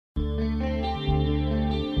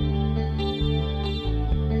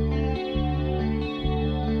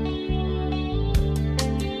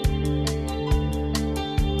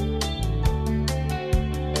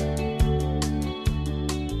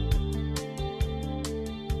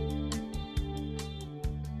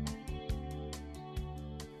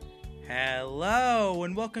Hello,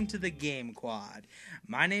 and welcome to the Game Quad.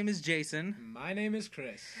 My name is Jason. My name is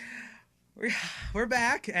Chris. We're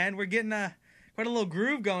back, and we're getting quite a little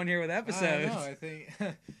groove going here with episodes. I think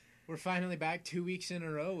we're finally back 2 weeks in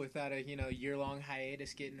a row without a year-long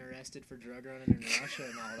hiatus, getting arrested for drug running in Russia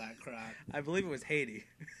and all that crap. I believe it was Haiti.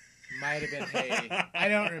 Might have been Haiti. I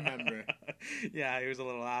don't remember. Yeah, he was a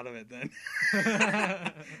little out of it then.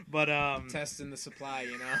 But testing the supply,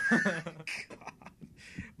 God.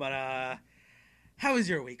 But how was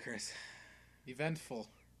your week, Chris? Eventful,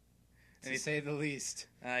 to say the least.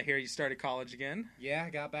 Here you started college again? Yeah, I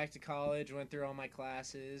got back to college, went through all my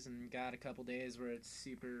classes, and got a couple days where it's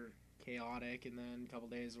super chaotic, and then a couple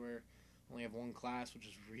days where I only have one class, which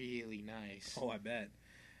is really nice. Oh, I bet.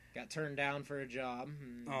 Got turned down for a job.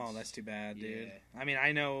 Oh, that's too bad, dude. Yeah. I mean,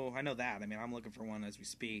 I know that. I mean, I'm looking for one as we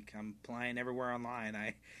speak. I'm applying everywhere online.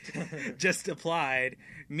 I just applied,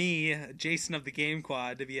 me, Jason of the Game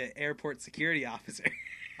Quad, to be an airport security officer.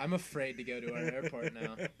 I'm afraid to go to our airport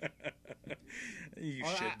now. You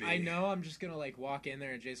should be. I know I'm just going to, walk in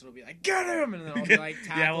there and Jason will be like, get him! And then I'll be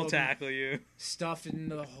yeah, we'll tackle you. Stuffed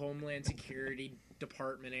into the Homeland Security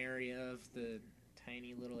Department area of the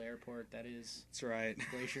tiny little airport that is. That's right.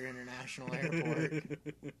 Glacier International Airport.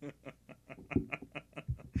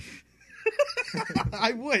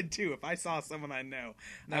 I would too if I saw someone I know.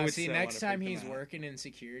 Now, next time he's working in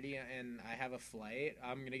security and I have a flight,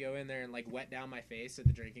 I'm gonna go in there and wet down my face at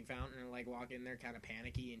the drinking fountain and walk in there kind of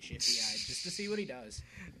panicky and shifty eyed just to see what he does.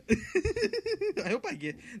 I hope I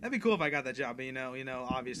get. That'd be cool if I got that job. But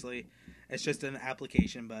obviously, it's just an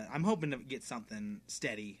application. But I'm hoping to get something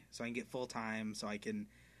steady so I can get full time. So I can,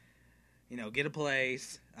 get a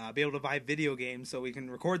place, be able to buy video games so we can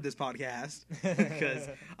record this podcast. Because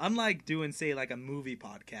unlike doing, say, a movie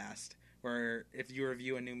podcast, where if you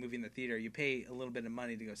review a new movie in the theater, you pay a little bit of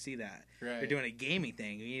money to go see that. Right. If you're doing a gaming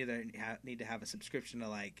thing, you either need to have a subscription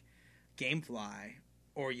to, GameFly,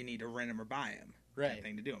 or you need to rent them or buy them. Right. Kind of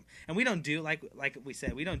thing to do them. And we don't do, like we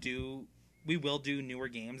said, we will do newer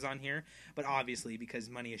games on here, but obviously, because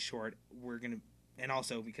money is short, we're going to, and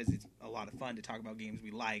also because it's a lot of fun to talk about games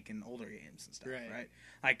we like and older games and stuff, right?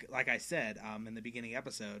 Like I said in the beginning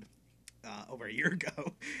episode, over a year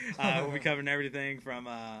ago, we'll be covering everything from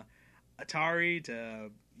Atari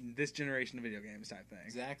to this generation of video games type thing.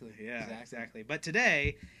 Exactly. Yeah, exactly. But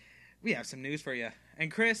today, we have some news for you.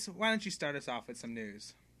 And Chris, why don't you start us off with some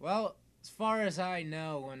news? Well, as far as I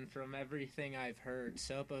know, and from everything I've heard,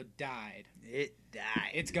 Sopo died. It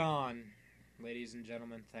died. It's gone. Ladies and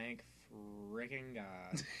gentlemen, thank freaking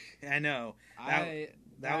God. I know.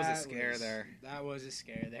 That was a scare there. That was a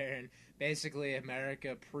scare there. And basically,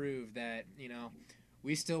 America proved that,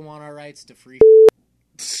 we still want our rights to free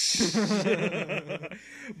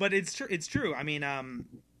But it's true. It's true. I mean,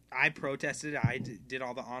 I protested. I did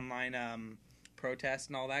all the online protests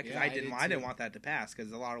and all that because I didn't want that to pass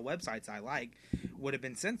because a lot of websites I like would have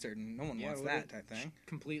been censored and no one wants that type thing.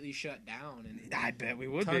 Completely shut down, and I bet we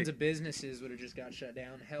would. Tons of businesses would have just got shut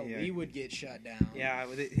down. Hell, we would get shut down. Yeah,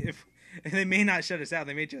 if they may not shut us out,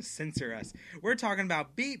 they may just censor us. We're talking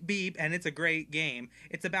about Beep Beep, and it's a great game.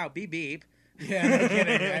 It's about Beep Beep. Yeah, no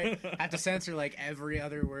kidding, right? Have to censor every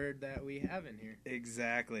other word that we have in here.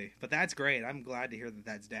 Exactly, but that's great. I'm glad to hear that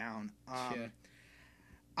that's down. Yeah.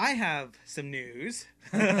 I have some news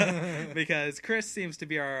because Chris seems to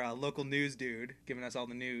be our local news dude, giving us all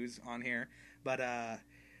the news on here. But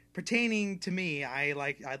pertaining to me, I'd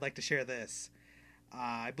like to share this.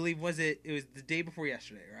 I believe it was the day before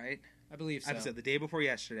yesterday, right? I believe so. Episode the day before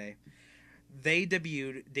yesterday. They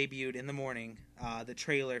debuted in the morning the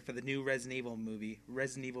trailer for the new Resident Evil movie,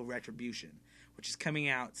 Resident Evil Retribution, which is coming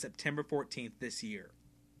out September 14th this year.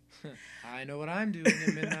 I know what I'm doing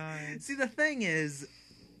at midnight. See, the thing is,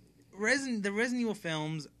 the Resident Evil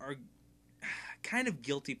films are kind of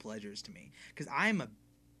guilty pleasures to me because I'm a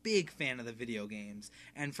big fan of the video games,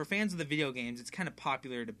 and for fans of the video games, it's kind of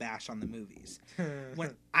popular to bash on the movies.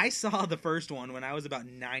 When I saw the first one when I was about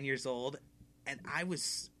 9 years old, and I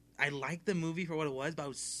liked the movie for what it was, but I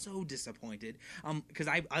was so disappointed because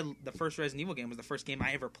the first Resident Evil game was the first game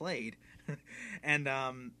I ever played, and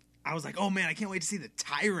I was like, oh man, I can't wait to see the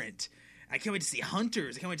Tyrant. I can't wait to see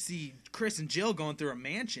Hunters. I can't wait to see Chris and Jill going through a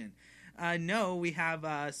mansion. No, we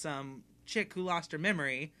have some chick who lost her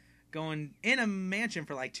memory going in a mansion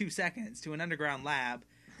for 2 seconds to an underground lab.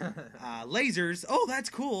 Lasers. Oh, that's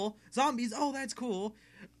cool. Zombies. Oh, that's cool.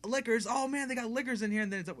 Liquors. Oh man, they got liquors in here.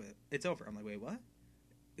 And then it's over. I'm like, wait, what?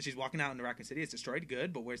 She's walking out into Raccoon City. It's destroyed.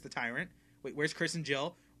 Good, but where's the Tyrant? Wait, where's Chris and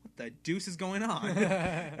Jill? what the deuce is going on?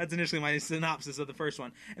 That's initially my synopsis of the first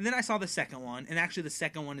one. And then I saw the second one, and actually the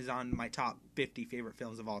second one is on my top 50 favorite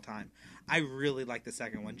films of all time. I really like the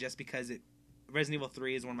second one just because Resident Evil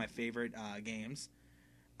 3 is one of my favorite games.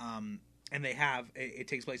 And it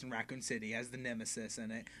takes place in Raccoon City, has the Nemesis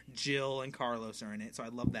in it. Jill and Carlos are in it, so I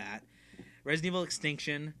love that. Resident Evil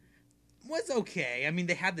Extinction was okay. I mean,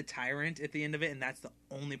 they had the Tyrant at the end of it, and that's the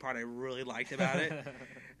only part I really liked about it.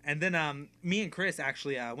 And then me and Chris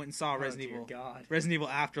actually went and saw Resident Evil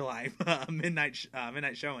Afterlife midnight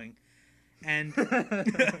showing, and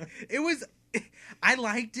it was. I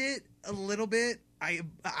liked it a little bit. I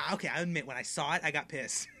admit when I saw it, I got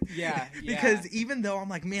pissed. Yeah, because even though I'm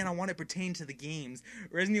like, man, I want it to pertain to the games.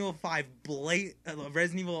 Resident Evil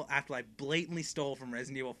Afterlife blatantly stole from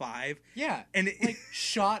Resident Evil 5. Yeah, and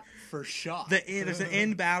shot for shot. There's an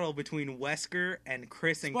end battle between Wesker and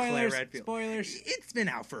Chris and Claire Redfield. Spoilers. It's been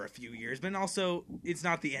out for a few years, but also it's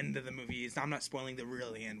not the end of the movie. I'm not spoiling the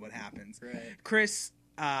really end. What happens? Right. Chris,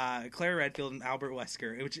 Claire Redfield, and Albert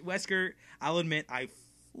Wesker. Which Wesker, I'll admit, I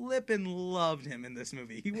flippin' loved him in this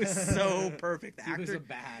movie. He was so perfect. The actor, he was a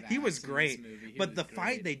badass. He was great. But the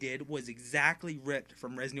fight they did was exactly ripped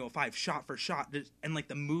from Resident Evil 5, shot for shot, and like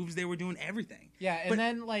the moves they were doing, everything. Yeah, and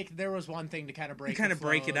then like there was one thing to kind of break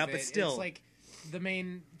it up, but still, it's like the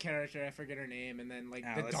main character, I forget her name, and then like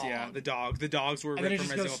Alice, the dog. Yeah, the dogs were ripped from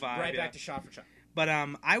Resident Evil 5. Right back to shot for shot. But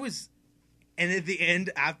I was. And at the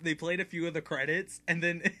end, after they played a few of the credits, and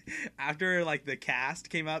then after like the cast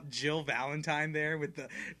came up, Jill Valentine there with the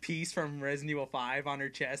piece from Resident Evil 5 on her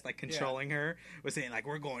chest, like controlling her, was saying like,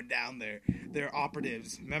 "We're going down there. They're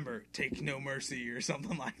operatives. Remember, take no mercy," or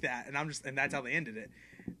something like that. And that's how they ended it.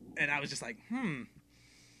 And I was just like,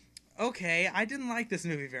 okay, I didn't like this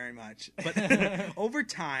movie very much. But over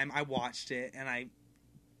time, I watched it, and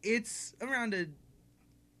it's around a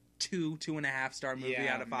 2.5 star movie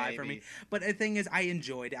out of 5 for me. But the thing is, I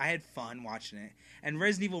enjoyed it. I had fun watching it. And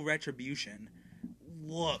Resident Evil Retribution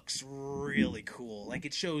looks really cool. Like,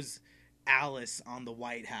 it shows Alice on the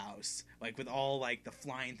White House, like with all like the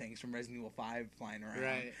flying things from Resident Evil 5 flying around.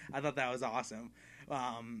 Right. I thought that was awesome.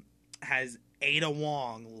 Has Ada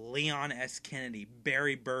Wong, Leon S. Kennedy,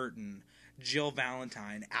 Barry Burton, Jill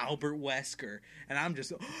Valentine, Albert Wesker, and I'm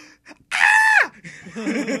just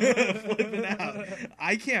flipping out.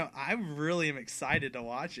 I really am excited to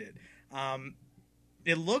watch it.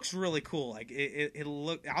 It looks really cool. Like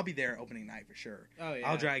I'll be there opening night for sure. Oh yeah.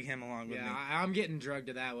 I'll drag him along with me. Yeah, I'm getting drugged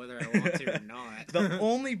to that whether I want to or not. The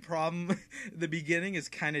only problem, the beginning is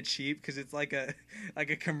kind of cheap because it's like a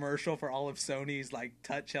commercial for all of Sony's like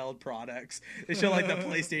touch-held products. They show like the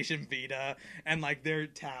PlayStation Vita and like their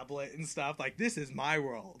tablet and stuff. Like, this is my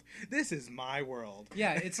world. This is my world.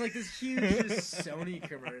 Yeah, it's like this huge Sony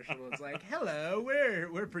commercial. It's like, hello,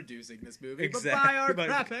 we're producing this movie, but buy our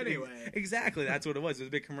crap anyway. Exactly, that's what it was. It was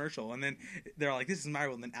a big commercial, and then they're like, "This is my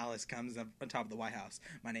world." And then Alice comes up on top of the White House.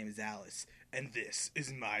 "My name is Alice, and this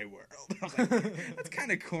is my world." I was like, that's kind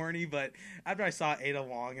of corny, but after I saw Ada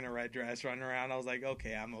Wong in a red dress running around, I was like,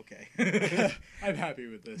 "Okay, I'm okay." I'm happy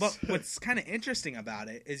with this. But what's kind of interesting about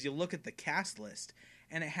it is you look at the cast list,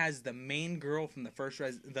 and it has the main girl from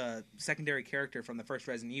the secondary character from the first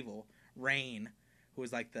Resident Evil, Rain, who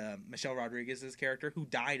was like the Michelle Rodriguez's character, who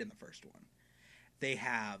died in the first one. They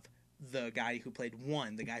have the guy who played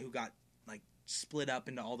the guy who got like split up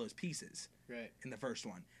into all those pieces in the first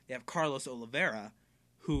one. They have Carlos Oliveira,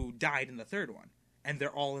 who died in the third one, and they're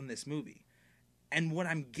all in this movie. And what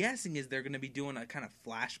I'm guessing is they're going to be doing a kind of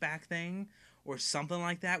flashback thing or something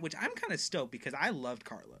like that, which I'm kind of stoked because I loved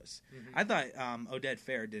Carlos. Mm-hmm. I thought Oded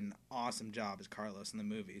Fehr did an awesome job as Carlos in the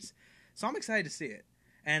movies, so I'm excited to see it.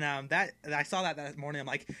 And I saw that morning. I'm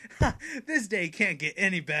like, this day can't get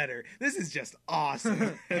any better. This is just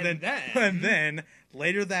awesome. and then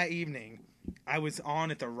later that evening, I was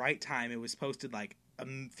on at the right time. It was posted like a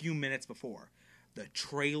few minutes before. The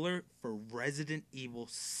trailer for Resident Evil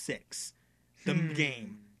 6, the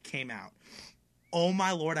game, came out. Oh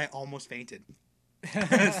my Lord, I almost fainted.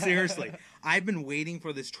 Seriously. I've been waiting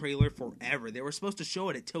for this trailer forever. They were supposed to show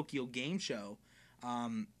it at Tokyo Game Show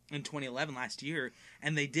in 2011, last year,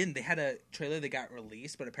 and they didn't. They had a trailer that got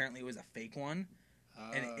released, but apparently it was a fake one.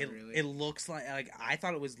 And it looks like I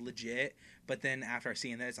thought it was legit, but then after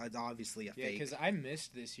seeing this, it's obviously a fake. Yeah, because I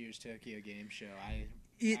missed this year's Tokyo Game Show. I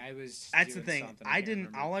was. That's the thing. I didn't.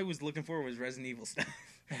 Remember. All I was looking for was Resident Evil stuff.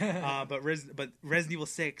 But Resident Evil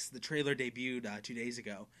 6, the trailer debuted 2 days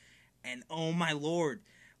ago, and oh my Lord,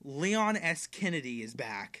 Leon S. Kennedy is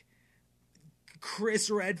back. Chris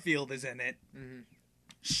Redfield is in it. Mm-hmm.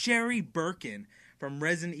 Sherry Birkin from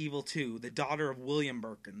Resident Evil 2, the daughter of William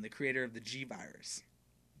Birkin, the creator of the G virus,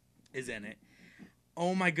 is in it.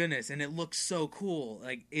 Oh my goodness, and it looks so cool.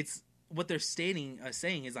 Like, it's what they're saying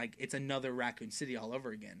is like it's another Raccoon City all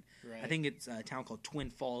over again. Right. I think it's a town called Twin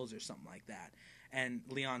Falls or something like that. And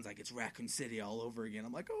Leon's like, it's Raccoon City all over again.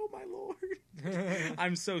 I'm like, oh my lord.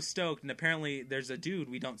 I'm so stoked. And apparently there's a dude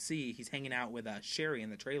we don't see. He's hanging out with Sherry in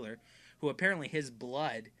the trailer, who apparently his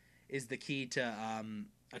blood is the key to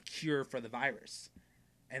a cure for the virus.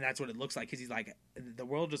 And that's what it looks like, because he's like, the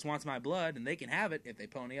world just wants my blood, and they can have it if they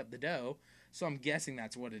pony up the dough. So I'm guessing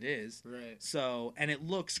that's what it is. Right. So, and it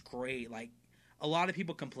looks great. Like, a lot of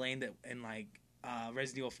people complained that in, like,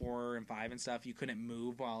 Resident Evil 4 and 5 and stuff, you couldn't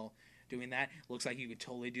move while doing that. Looks like you could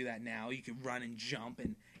totally do that now. You could run and jump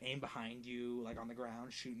and aim behind you, like on the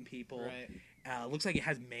ground, shooting people. Right. Looks like it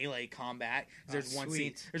has melee combat. There's one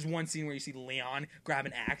scene. There's one scene where you see Leon grab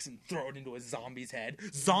an axe and throw it into a zombie's head.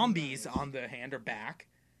 Zombies on the hand or back,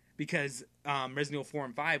 because Resident Evil 4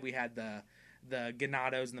 and 5 we had the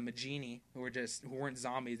Ganados and the Magini who weren't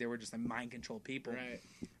zombies. They were just like mind controlled people. Right.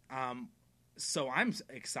 So I'm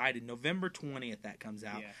excited. November 20th that comes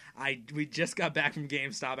out. Yeah. We just got back from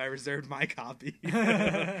GameStop. I reserved my copy. You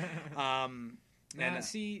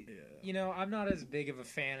know, I'm not as big of a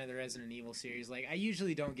fan of the Resident Evil series. Like, I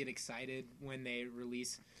usually don't get excited when they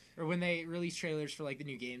release trailers for like the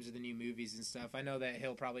new games or the new movies and stuff. I know that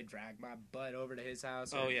he'll probably drag my butt over to his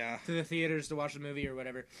house to the theaters to watch the movie or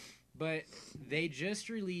whatever. But they just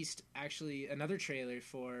released actually another trailer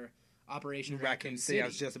for Operation Raccoon City. I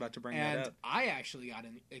was just about to bring that up. And I actually got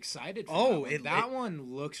excited for that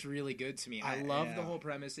one looks really good to me. I love the whole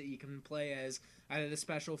premise that you can play as either the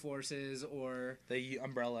Special Forces or the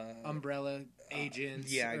Umbrella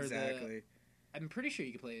agents. Yeah, exactly. I'm pretty sure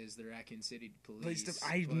you can play as the Raccoon City police.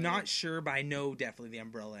 I'm not sure, but I know definitely the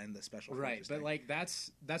Umbrella and the Special Forces. Right, but like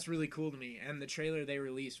that's really cool to me. And the trailer they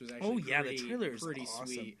released was actually the trailer is pretty awesome.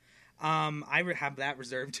 Sweet. I have that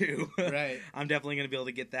reserved too. Right. I'm definitely going to be able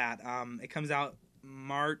to get that. It comes out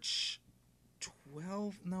March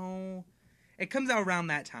 12th. No, it comes out around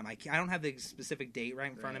that time. I don't have the specific date right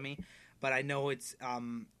in front of me, but I know it's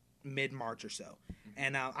mid-March or so. Mm-hmm.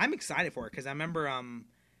 And I'm excited for it because I remember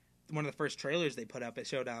one of the first trailers they put up. It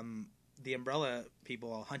showed the Umbrella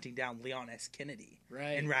people hunting down Leon S. Kennedy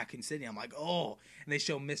in Raccoon City. I'm like, oh. And they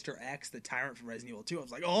show Mr. X, the tyrant from Resident Evil 2. I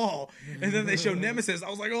was like, oh. And then they show Nemesis.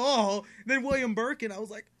 I was like, oh. And then William Birkin. I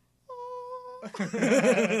was like, oh.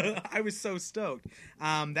 I was so stoked.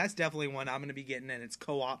 That's definitely one I'm going to be getting, and it's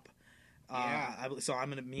co-op. So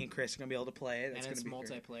me and Chris are going to be able to play it. And it's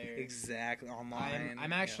multiplayer. Great. Exactly, online.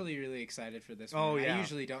 I'm actually really excited for this one. Oh, yeah. I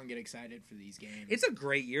usually don't get excited for these games. It's a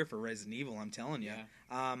great year for Resident Evil, I'm telling you.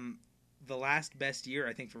 Yeah. The last best year,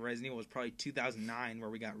 I think, for Resident Evil was probably 2009,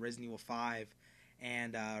 where we got Resident Evil 5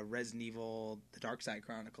 and Resident Evil: The Dark Side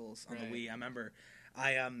Chronicles on the Wii. I remember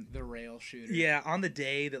the rail shooter. Yeah, on the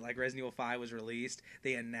day that like Resident Evil 5 was released,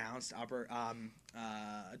 they announced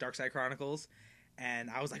Dark Side Chronicles,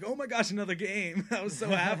 and I was like, "Oh my gosh, another game!" I was so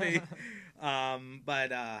happy.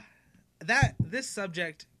 This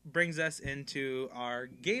subject brings us into our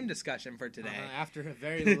game discussion for today. After a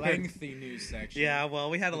very lengthy news section. Yeah, well,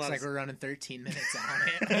 we had a lot. Looks like we're running 13 minutes on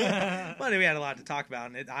it. But we had a lot to talk about,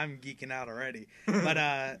 and I'm geeking out already.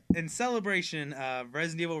 But in celebration of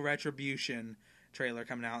Resident Evil Retribution trailer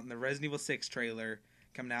coming out, and the Resident Evil 6 trailer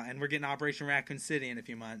coming out, and we're getting Operation Raccoon City in a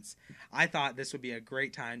few months, I thought this would be a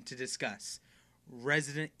great time to discuss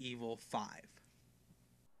Resident Evil 5.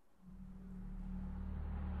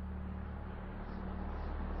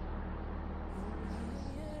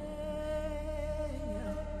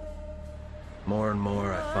 More and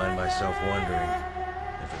more, I find myself wondering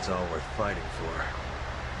if it's all worth fighting for.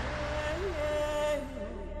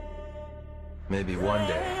 Maybe one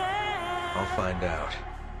day, I'll find out.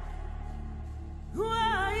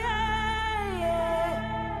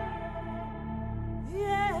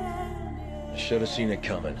 I should have seen it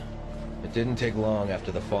coming. It didn't take long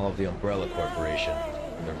after the fall of the Umbrella Corporation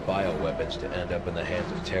and their bioweapons to end up in the hands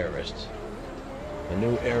of terrorists. A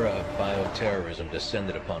new era of bioterrorism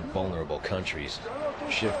descended upon vulnerable countries,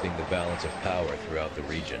 shifting the balance of power throughout the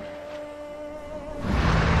region.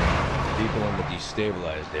 People in the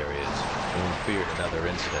destabilized areas soon feared another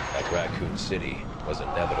incident like Raccoon City was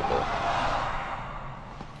inevitable.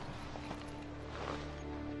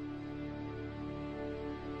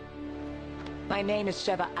 My name is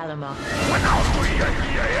Sheva Alama.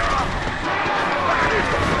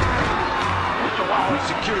 We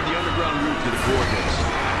secured the underground route to the coordinates.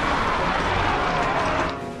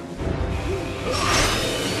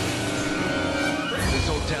 This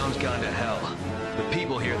whole town's gone to hell. The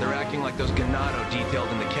people here, they're acting like those Ganado detailed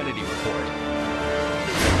in the Kennedy report.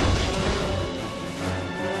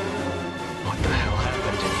 What the hell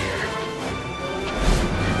happened in here?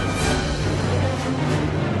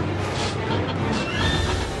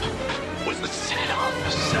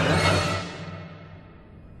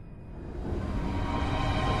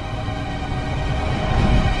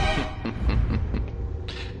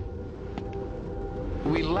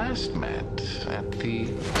 last met at the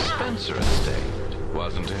Spencer estate,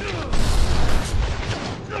 wasn't it?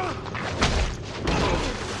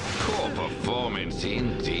 Poor performance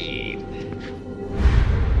indeed.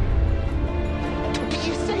 Did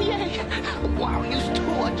you say wow, you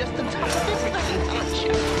two are just the top of this thing, aren't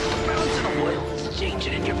you? The balance of the world is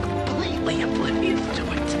changing and you're completely oblivious to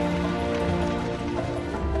it.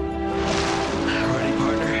 Ready,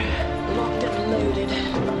 partner? Locked and loaded.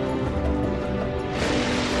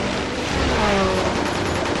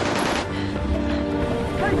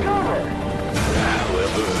 Take over!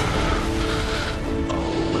 However,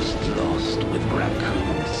 all was lost with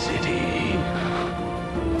Raccoon City.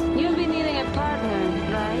 You'll be needing a partner,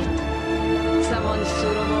 right? Someone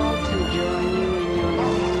suitable to join you in your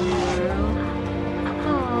new world?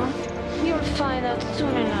 Aw, you'll find out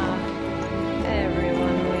soon enough.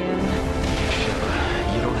 Everyone will. Sheva,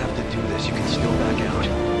 you don't have to do this. You can still back out.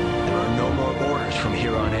 There are no more orders from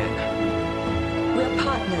here on in. We're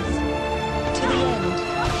partners. To the end.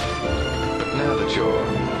 But now that your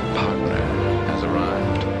partner has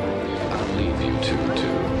arrived, I'll leave you two to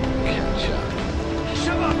catch up.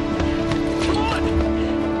 Sheva! Come on!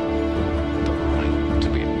 The right to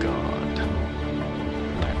be a god.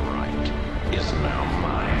 That right is now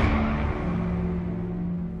mine.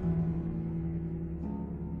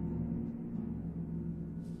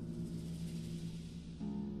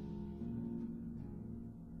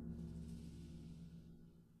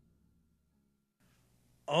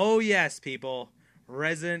 Oh yes, people,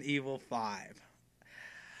 Resident Evil 5.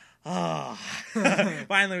 Oh,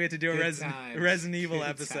 finally we get to do a Resident Evil Good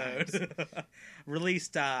episode.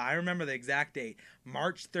 Released, I remember the exact date,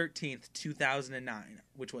 March 13th, 2009,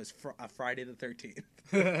 which was Friday the 13th.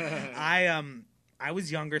 I was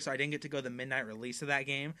younger, so I didn't get to go the midnight release of that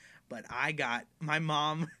game, but I got, my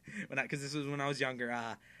mom, because this was when I was younger,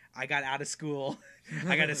 I got out of school.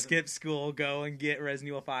 I got to skip school, go and get Resident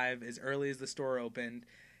Evil 5 as early as the store opened,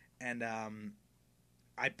 and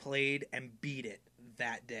I played and beat it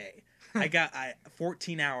that day. I got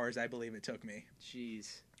 14 hours, I believe it took me.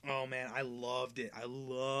 Jeez. Oh man, I loved it.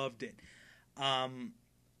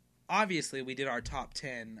 Obviously, we did our top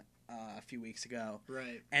 10 a few weeks ago,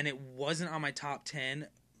 Right. and it wasn't on my top 10,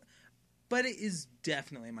 but it is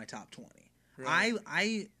definitely in my top 20. Right.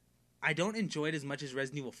 I don't enjoy it as much as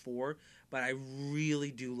Resident Evil 4, but I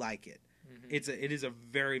really do like it. Mm-hmm. It is a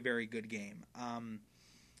very, very good game.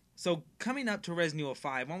 So coming up to Resident Evil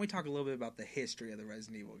 5, why don't we talk a little bit about the history of the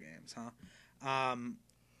Resident Evil games, huh?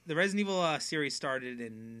 The Resident Evil series started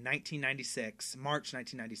in 1996, March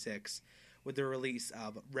 1996, with the release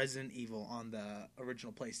of Resident Evil on the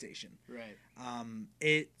original PlayStation. Right.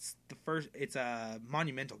 It's a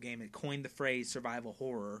monumental game. It coined the phrase survival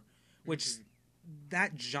horror, which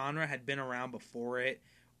that genre had been around before it,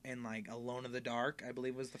 and like Alone in the Dark, I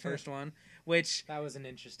believe was the first one, which That was an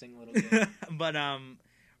interesting little game. but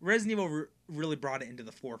Resident Evil really brought it into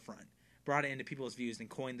the forefront, brought it into people's views, and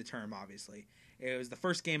coined the term, obviously. It was the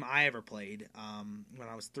first game I ever played when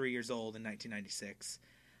I was 3 years old in 1996.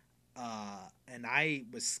 And I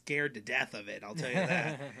was scared to death of it, I'll tell you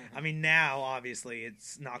that. I mean, now, obviously,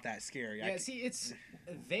 it's not that scary. Yeah,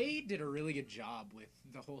 they did a really good job with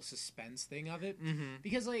the whole suspense thing of it. Mm-hmm.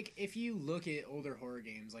 Because, like, if you look at older horror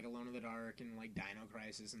games, like Alone in the Dark and, like, Dino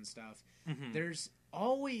Crisis and stuff, there's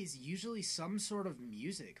always usually some sort of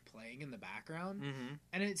music playing in the background.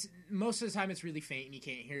 And it's most of the time it's really faint and you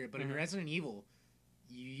can't hear it. But in Resident Evil,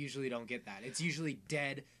 you usually don't get that. It's usually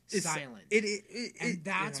dead silent. And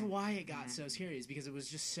that's why it got so scary, is because it was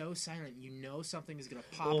just so silent. You know something is going to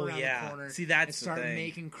pop around the corner. See, that's and start the thing.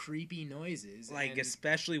 making creepy noises. Like,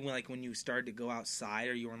 especially when you started to go outside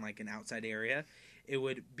or you were in like an outside area, it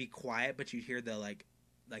would be quiet, but you'd hear the like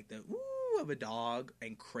the ooh of a dog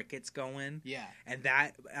and crickets going. Yeah. And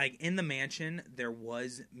that, like, in the mansion there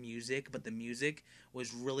was music, but the music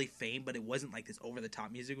was really faint, but it wasn't like this over the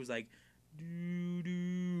top music. It was like do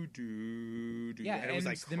do do do. Yeah, and it was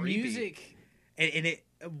like the creepy. music, and it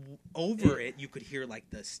over it you could hear like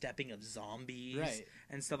the stepping of zombies, right,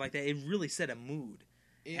 and stuff like that. It really set a mood.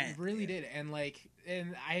 It really did. And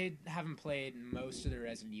I haven't played most of the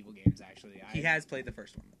Resident Evil games, actually. He has played the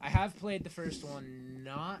first one. I have played the first one,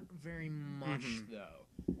 not very much though.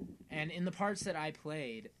 And in the parts that I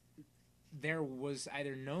played, there was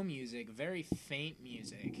either no music, very faint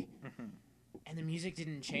music, and the music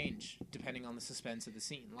didn't change depending on the suspense of the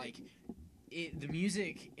scene. Like, the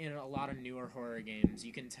music in a lot of newer horror games,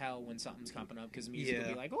 you can tell when something's coming up, because the music will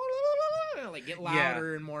be like, like get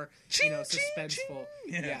louder and more, suspenseful.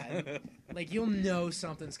 Like, you'll know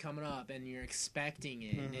something's coming up and you're expecting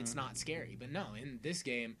it, and it's not scary. But no, in this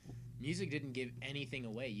game, music didn't give anything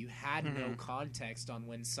away. You had no context on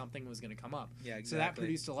when something was going to come up. Yeah, exactly. So that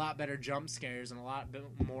produced a lot better jump scares and a lot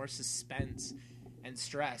more suspense and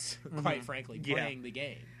stress, quite frankly, playing the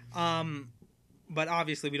game. But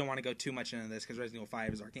obviously, we don't want to go too much into this because Resident Evil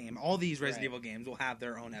 5 is our game. All these Resident Evil games will have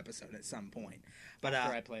their own episode at some point. But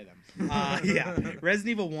after I play them. Yeah. Resident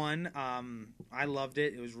Evil 1, I loved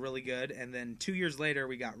it. It was really good. And then 2 years later,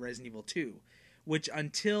 we got Resident Evil 2, which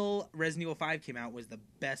until Resident Evil 5 came out was the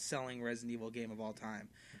best-selling Resident Evil game of all time.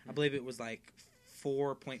 I believe it was like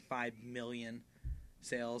 4.5 million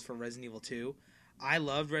sales for Resident Evil 2. I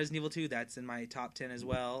loved Resident Evil 2. That's in my top 10 as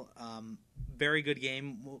well. Very good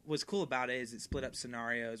game. What's cool about it is it split up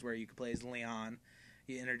scenarios where you could play as Leon.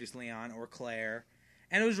 You introduced Leon or Claire.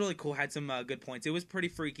 And it was really cool. Had some good points. It was pretty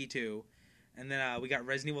freaky, too. And then we got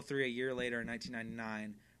Resident Evil 3 a year later in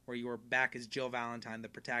 1999, where you were back as Jill Valentine, the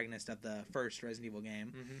protagonist of the first Resident Evil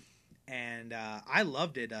game. And I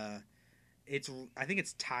loved it. I think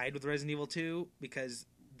it's tied with Resident Evil 2 because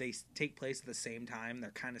they take place at the same time.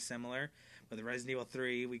 They're kind of similar. But the Resident Evil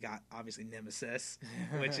 3, we got, obviously, Nemesis,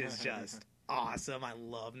 which is just awesome. I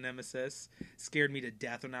love Nemesis. Scared me to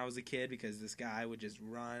death when I was a kid because this guy would just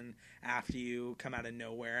run after you, come out of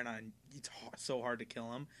nowhere, and it's so hard to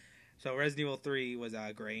kill him. So Resident Evil 3 was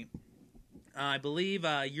great. I believe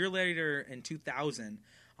a year later in 2000,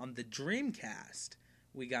 on the Dreamcast,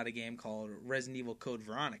 we got a game called Resident Evil Code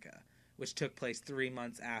Veronica, which took place 3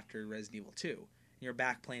 months after Resident Evil 2. And you're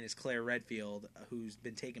back playing as Claire Redfield, who's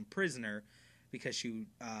been taken prisoner because she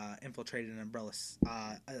infiltrated an Umbrella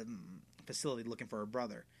facility looking for her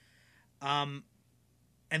brother. And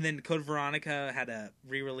then Code Veronica had a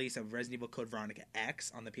re-release of Resident Evil Code Veronica X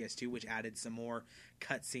on the PS2, which added some more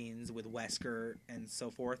cutscenes with Wesker and so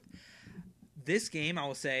forth. This game, I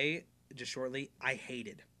will say, just shortly, I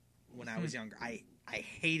hated when I was younger. I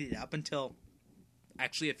hated it up until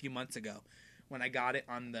actually a few months ago when I got it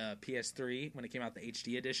on the PS3 when it came out, the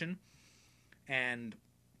HD edition. And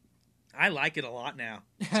I like it a lot now.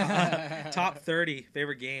 Top 30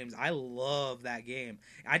 favorite games. I love that game.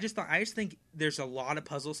 I just think there's a lot of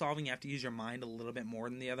puzzle solving. You have to use your mind a little bit more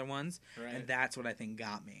than the other ones. Right. And that's what I think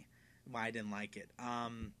got me. Why I didn't like it.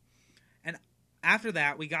 And after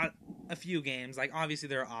that, we got a few games. Like, obviously,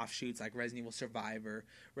 there are offshoots like Resident Evil Survivor,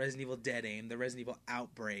 Resident Evil Dead Aim, the Resident Evil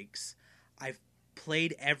Outbreaks. I've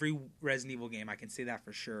played every Resident Evil game. I can say that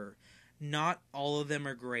for sure. Not all of them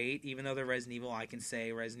are great. Even though they're Resident Evil, I can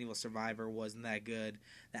say Resident Evil Survivor wasn't that good.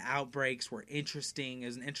 The Outbreaks were interesting. It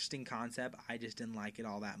was an interesting concept. I just didn't like it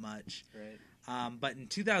all that much. Right. But in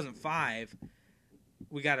 2005,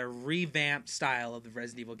 we got a revamped style of the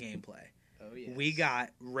Resident Evil gameplay. Oh, yes. We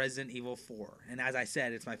got Resident Evil 4. And as I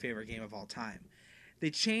said, it's my favorite game of all time. They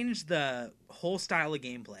changed the whole style of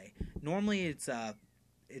gameplay. Normally, it's a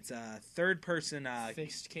third-person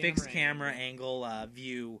fixed camera angle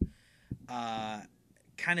view.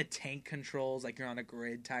 Kind of tank controls, like you're on a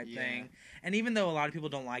grid type thing. And even though a lot of people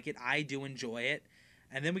don't like it, I do enjoy it.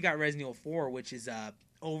 And then we got Resident Evil 4, which is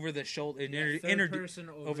over the shoulder,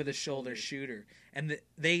 over the shoulder shooter, and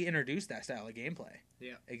they introduced that style of gameplay.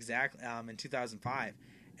 Yeah, exactly. In 2005,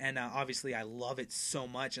 and obviously I love it so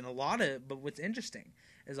much. And but what's interesting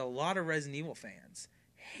is a lot of Resident Evil fans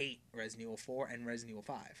hate Resident Evil 4 and Resident Evil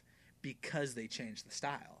 5 because they changed the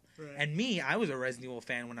style. Right. And me, I was a Resident Evil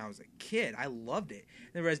fan when I was a kid. I loved it.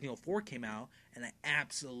 Then Resident Evil 4 came out, and I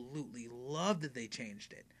absolutely loved that they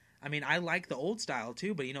changed it. I mean, I like the old style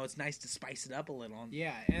too, but it's nice to spice it up a little.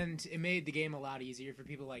 Yeah, and it made the game a lot easier for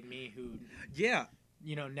people like me who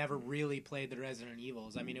never really played the Resident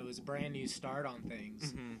Evils. I mean, it was a brand new start on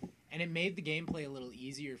things. Mm-hmm. And it made the gameplay a little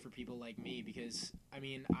easier for people like me because, I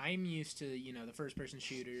mean, I'm used to, the first-person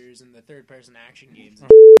shooters and the third-person action games.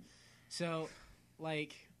 So,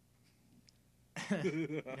 like...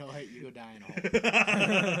 you know what? You go die in a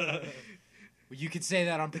hole. Well, you could say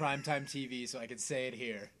that on primetime TV, so I could say it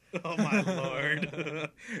here. Oh, my Lord.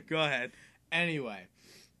 Go ahead. Anyway...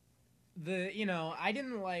 I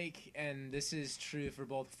didn't like, and this is true for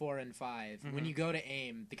both 4 and 5, when you go to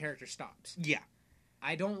aim, the character stops. Yeah.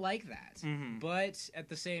 I don't like that. Mm-hmm. But at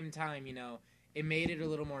the same time, it made it a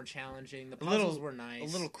little more challenging. The puzzles were nice. A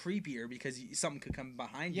little creepier because something could come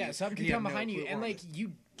behind you. Yeah, something could come behind you. And,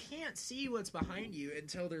 you can't see what's behind you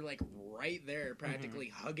until they're, right there,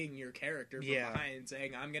 practically hugging your character from behind,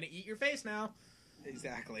 saying, I'm going to eat your face now.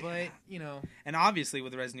 Exactly. But, And obviously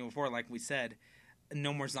with Resident Evil 4, like we said,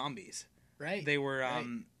 no more zombies. Right. They were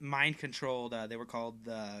mind-controlled. They were called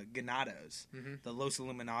the Ganados, the Los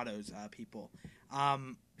Illuminados people.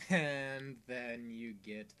 And then you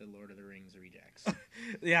get the Lord of the Rings rejects.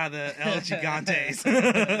 Yeah, the El Gigantes.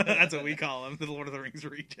 That's what we call them, the Lord of the Rings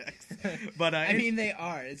rejects. But I mean, they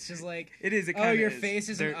are. It's just like, it is. It oh, your is. face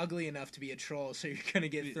isn't ugly enough to be a troll, so you're gonna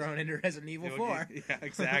get thrown into Resident Evil 4. Yeah,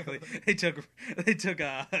 exactly. they took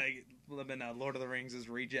Lord of the Rings as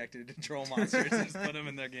rejected troll monsters and just put them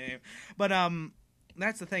in their game. But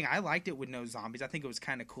that's the thing. I liked it with no zombies. I think it was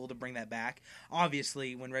kind of cool to bring that back.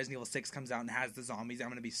 Obviously, when Resident Evil 6 comes out and has the zombies, I'm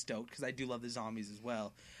going to be stoked because I do love the zombies as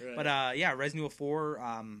well. Right. But yeah, Resident Evil 4,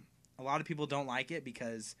 a lot of people don't like it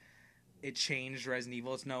because it changed Resident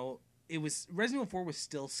Evil. Resident Evil 4 was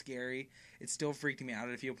still scary. It still freaked me out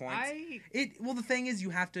at a few points. Well, the thing is,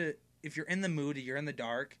 you have to, if you're in the mood, you're in the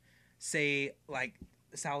dark, say, like,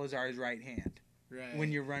 Salazar's right hand. Right.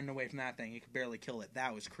 When you're running away from that thing, you could barely kill it.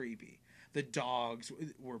 That was creepy. The dogs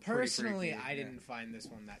were personally, pretty I didn't find this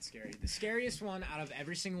one that scary. The scariest one out of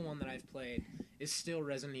every single one that I've played is still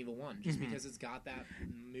Resident Evil 1, just because it's got that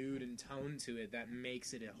mood and tone to it that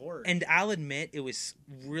makes it a horror. And I'll admit, it was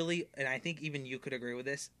really, and I think even you could agree with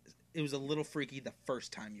this, it was a little freaky the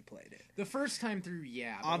first time you played it. The first time through,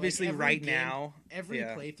 yeah. Obviously, like right now, every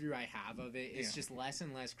playthrough I have of it is just less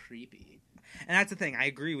and less creepy. And that's the thing. I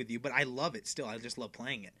agree with you, but I love it still. I just love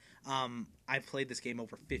playing it. I've played this game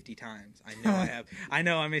over 50 times. I know I have. I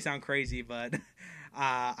know I may sound crazy, but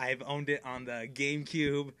I've owned it on the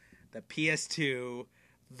GameCube, the PS2,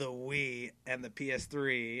 the Wii, and the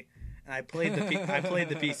PS3. And I played the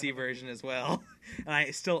PC version as well. And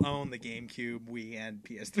I still own the GameCube, Wii, and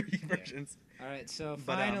PS3 versions. All right, so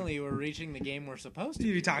finally we're reaching the game we're supposed to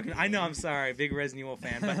be talking. I know, I'm sorry, big Resident Evil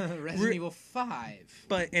fan, but Resident Evil 5.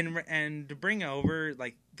 But and to bring over,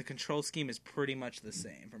 like, the control scheme is pretty much the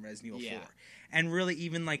same from Resident Evil 4, and really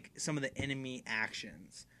even like some of the enemy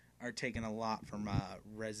actions are taken a lot from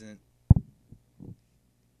Resident.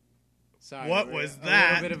 Sorry, what was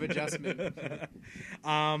that? A little bit of adjustment.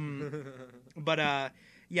 But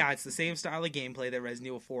yeah, it's the same style of gameplay that Resident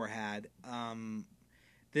Evil 4 had.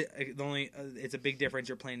 The only it's a big difference.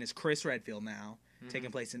 You're playing as Chris Redfield now,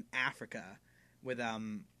 taking place in Africa, with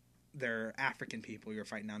they're African people you're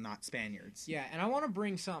fighting now, not Spaniards. Yeah, and I want to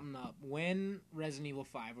bring something up. When Resident Evil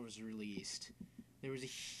 5 was released, there was a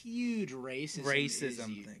huge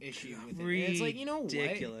racism issue with it. And it's like, you know what?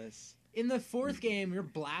 Ridiculous. In the fourth game, you're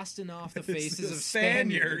blasting off the faces of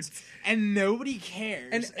Spaniards, and nobody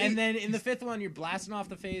cares. And then in the fifth one, you're blasting off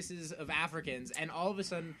the faces of Africans, and all of a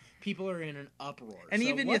sudden, people are in an uproar. And so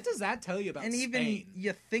even what does that tell you about Spain? And even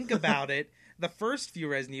you think about it, the first few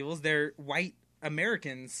Resident Evils, they're white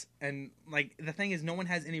Americans, and like the thing is, no one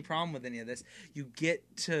has any problem with any of this. You get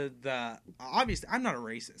to the obviously, I'm not a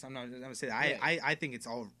racist. I'm gonna say that. I think it's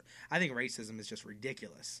all. I think racism is just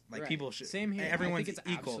ridiculous. Like people should. Same here. Everyone's I think it's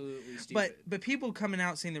equal. Absolutely stupid. But people coming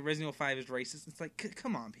out saying that Resident Evil 5 is racist, it's like,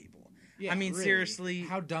 come on, people. Yeah, I mean, really. seriously,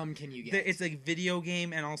 how dumb can you get? It's a video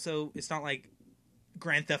game, and also it's not like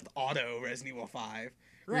Grand Theft Auto Resident Evil 5.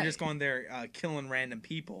 Right. You're just going there killing random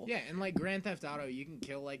people. Yeah, and like Grand Theft Auto, you can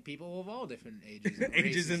kill like people of all different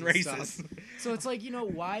ages, and races. So it's like, you know,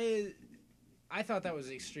 why? I thought that was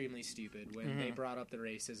extremely stupid when they brought up the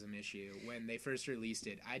racism issue when they first released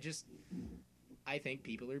it. I think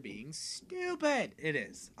people are being stupid. It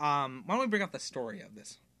is. Why don't we bring up the story of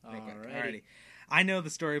this real quick? Alrighty. I know the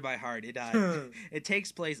story by heart. It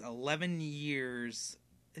takes place 11 years.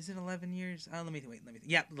 Is it 11 years? Let me think.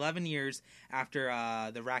 Yeah, 11 years after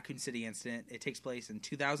the Raccoon City incident. It takes place in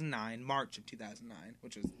 2009, March of 2009,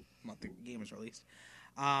 which was the month the game was released.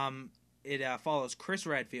 It follows Chris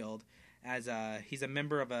Redfield as he's a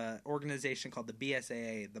member of an organization called the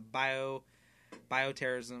BSAA, the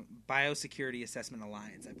Biosecurity Assessment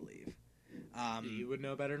Alliance, I believe. You would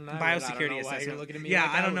know better than I. Biosecurity assessment. You're looking at me. Yeah,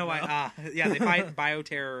 like I don't know why. Yeah, they fight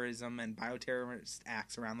bioterrorism and bioterrorist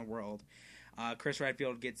acts around the world. Chris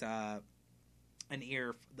Redfield gets an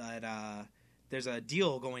ear that there's a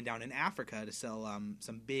deal going down in Africa to sell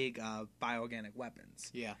some big bioorganic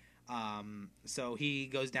weapons. Yeah. So he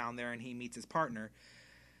goes down there and he meets his partner,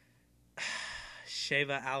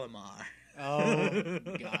 Sheva Alomar. Oh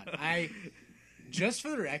God! Just for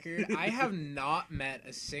the record, I have not met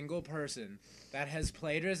a single person that has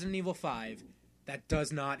played Resident Evil 5 that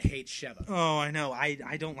does not hate Sheva. Oh, I know.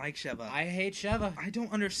 I don't like Sheva. I hate Sheva. I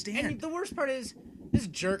don't understand. And the worst part is, This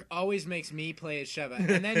jerk always makes me play as Sheva.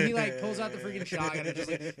 And then he, like, pulls out the freaking shotgun and just,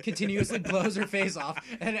 like, continuously blows her face off.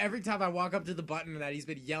 And every time I walk up to the button that he's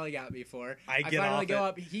been yelling at me for, I finally go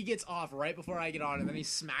up. He gets off right before I get on, and then he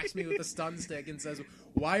smacks me with the stun stick and says,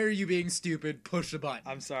 "Why are you being stupid? Push the button."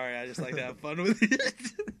 I'm sorry. I just like to have fun with it.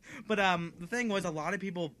 But the thing was, a lot of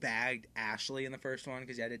people bagged Ashley in the first one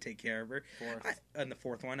because you had to take care of her. In the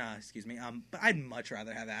fourth one, excuse me. But I'd much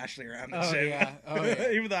rather have Ashley around than Sheva.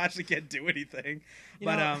 Yeah. Even though Ashley can't do anything.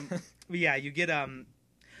 But yeah, you get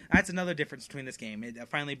that's another difference between this game. It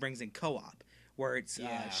finally brings in co-op, where it's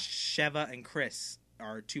Sheva and Chris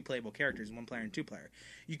are two playable characters, one player and two player.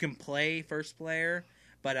 You can play first player,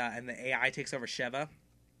 but and the AI takes over Sheva.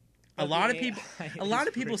 A lot of people,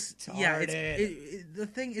 yeah. The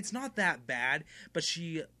thing, it's not that bad, but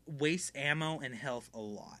she wastes ammo and health a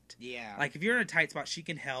lot. Yeah, like if you're in a tight spot, she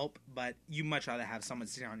can help, but you much rather have someone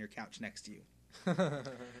sitting on your couch next to you.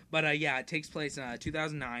 But yeah, it takes place in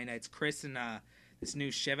 2009. It's Chris and this new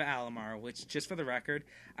Sheva Alomar, which, just for the record,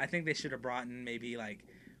 I think they should have brought in maybe like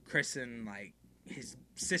Chris and like his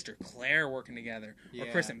sister Claire working together, or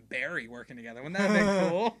Chris and Barry working together. Wouldn't that have been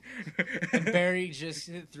cool? And Barry, just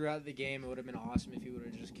throughout the game, it would have been awesome if he would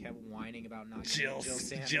have just kept whining about not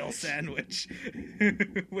getting Jill Sandwich.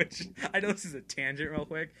 Which, I know this is a tangent real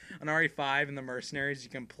quick. On RE5 in the Mercenaries, you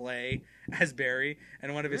can play as Barry,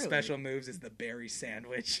 and one of his special moves is the Barry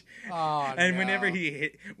Sandwich. Oh, and whenever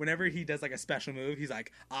he does like a special move, he's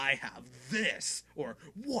like, "I have this," or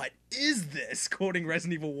 "What is this?" quoting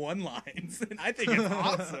Resident Evil 1 lines. And I think it's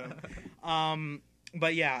awesome.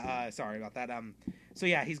 But yeah, sorry about that. So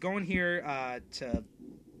yeah, he's going here to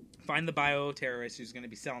find the bioterrorist who's going to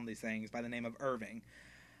be selling these things by the name of Irving.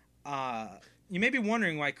 You may be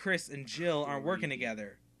wondering why Chris and Jill aren't working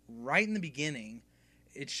together. Right in the beginning,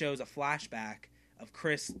 it shows a flashback of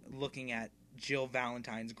Chris looking at Jill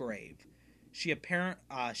Valentine's grave. She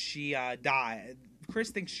died.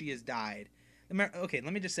 Chris thinks she has died. Okay,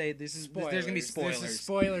 let me just say there's going to be spoilers. There's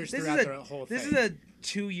spoilers throughout the whole thing. This is a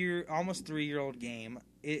 2-year, almost 3-year-old game.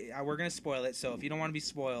 We're going to spoil it, so if you don't want to be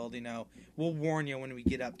spoiled, we'll warn you when we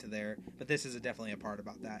get up to there. But this is definitely a part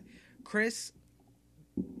about that. Chris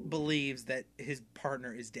believes that his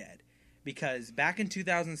partner is dead because back in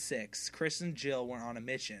 2006, Chris and Jill were on a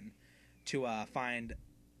mission to find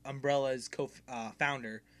Umbrella's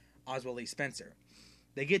co-founder, Oswald Lee Spencer.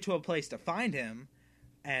 They get to a place to find him,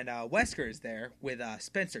 and Wesker is there with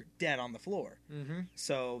Spencer dead on the floor. Mm-hmm.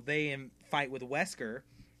 So they fight with Wesker.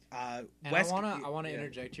 I want to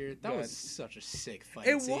interject here. That was such a sick fight.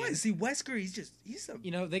 It was. See, Wesker, he's a...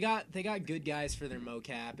 they got good guys for their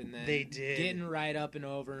mocap, and then they did getting right up and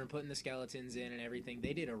over and putting the skeletons in and everything.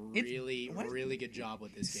 They did a really good job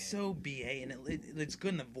with this game. So BA, and it's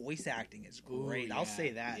good, and the voice acting is great. Ooh, I'll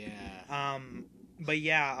say that. Yeah. But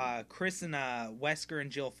yeah, Chris and Wesker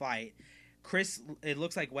and Jill fight. Chris, it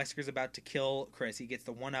looks like Wesker's about to kill Chris. He gets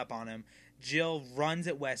the one-up on him. Jill runs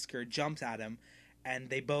at Wesker, jumps at him, and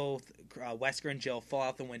they both, Wesker and Jill, fall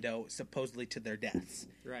out the window, supposedly to their deaths.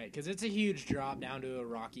 Right, because it's a huge drop down to a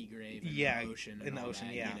rocky grave in the ocean. In the ocean,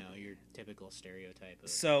 that, your typical stereotype.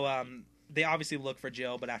 So they obviously look for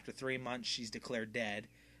Jill, but after 3 months, she's declared dead.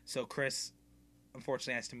 So Chris,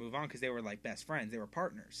 unfortunately, has to move on because they were like best friends. They were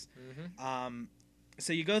partners. Mm-hmm.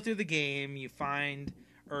 So you go through the game, you find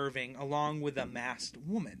Irving along with a masked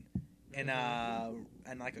woman and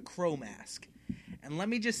like a crow mask. And let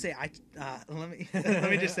me just say, I remember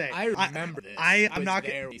this. I'm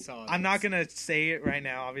not gonna say it right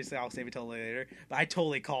now. Obviously, I'll save it till later. But I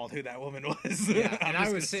totally called who that woman was. Yeah, and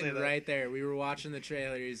I was sitting right there. We were watching the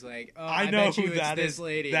trailer. He's like, "Oh, I know bet who you that it's is. this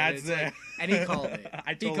lady." That's it. Like, and he called it.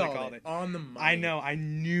 I totally called it on the mic. I know. I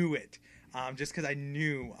knew it. Just because I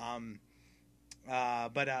knew.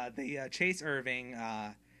 But they chase Irving.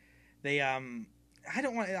 I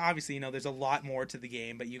don't want. Obviously, there's a lot more to the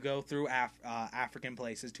game, but you go through African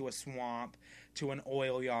places, to a swamp, to an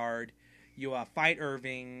oil yard. You fight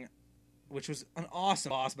Irving, which was an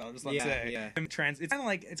awesome boss battle. Just let me say, yeah. It's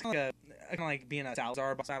kind of like being a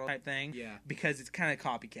Salazar boss battle type thing. Yeah, because it's kind of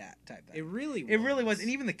copycat type thing. It really was, and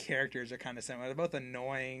even the characters are kind of similar. They're both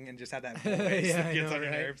annoying and just have that voice that gets on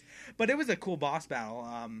your nerves. But it was a cool boss battle.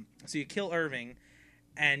 So you kill Irving.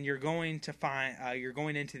 And you're going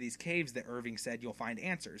into these caves that Irving said you'll find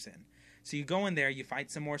answers in. So you go in there, you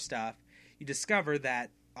find some more stuff. You discover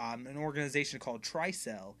that an organization called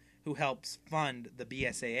Tricell, who helps fund the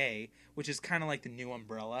BSAA, which is kind of like the new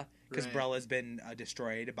Umbrella, because Umbrella's been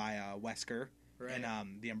destroyed by Wesker in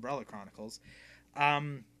the Umbrella Chronicles.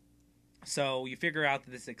 So you figure out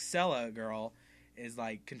that this Excella girl is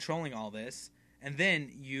like controlling all this, and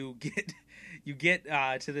then you get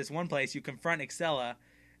to this one place, you confront Excella,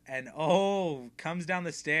 And comes down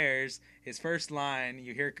the stairs. His first line,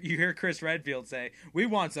 you hear Chris Redfield say, "We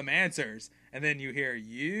want some answers," and then you hear,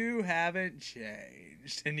 "You haven't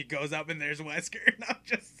changed." And he goes up and there's Wesker, and I'm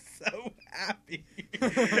just so happy.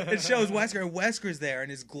 It shows Wesker, and Wesker's there in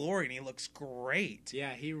his glory, and he looks great.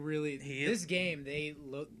 Yeah, this game, they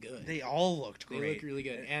look good. They all looked great. They look really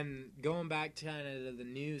good. And going back to kind of the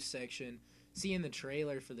news section, seeing the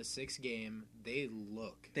trailer for the 6th game, it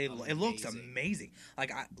looks amazing.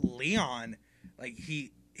 Like Leon, like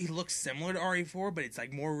he looks similar to RE4, but it's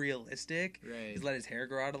like more realistic. Right. He's let his hair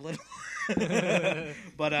grow out a little.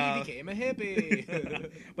 But he became a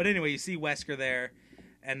hippie. But anyway, you see Wesker there,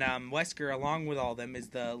 and Wesker, along with all them, is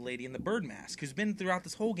the lady in the bird mask, who's been throughout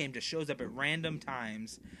this whole game, just shows up at random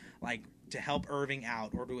times, like to help Irving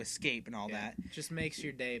out or to escape and all that. Just makes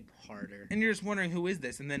your day harder. And you're just wondering, who is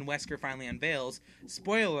this? And then Wesker finally unveils,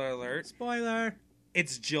 spoiler alert. Spoiler!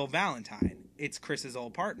 It's Jill Valentine. It's Chris's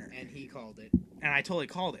old partner. And he called it. And I totally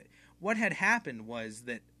called it. What had happened was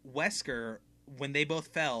that Wesker, when they both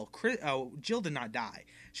fell, Jill did not die.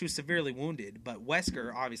 She was severely wounded, but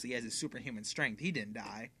Wesker, obviously, has his superhuman strength. He didn't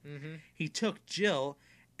die. Mm-hmm. He took Jill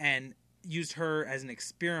and used her as an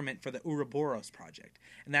experiment for the Ouroboros project.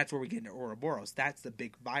 And that's where we get into Ouroboros. That's the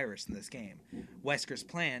big virus in this game. Wesker's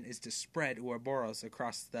plan is to spread Ouroboros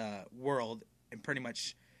across the world, and pretty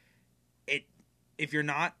much if you're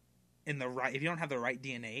not if you don't have the right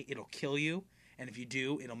DNA, it'll kill you, and if you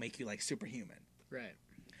do, it'll make you like superhuman. Right.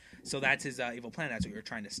 So that's his evil plan. That's what you're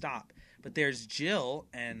trying to stop. But there's Jill,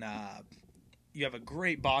 and you have a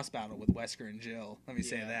great boss battle with Wesker and Jill. Let me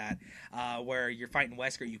say that, where you're fighting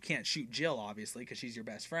Wesker. You can't shoot Jill, obviously, because she's your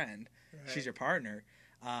best friend. Right. She's your partner.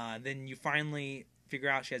 Then you finally figure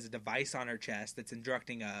out she has a device on her chest that's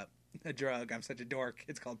injecting a drug. I'm such a dork.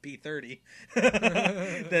 It's called P30.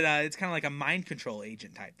 That it's kind of like a mind control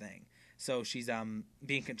agent type thing. So she's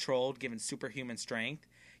being controlled, given superhuman strength.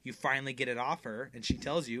 You finally get it off her, and she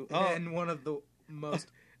tells you, and one of the most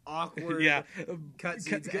awkward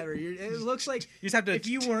cutscenes ever. It looks like you just have to, if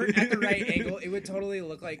you weren't at the right angle, it would totally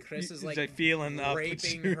look like Chris is like feeling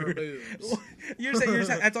raping her boobs.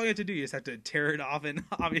 That's all you have to do. You just have to tear it off, and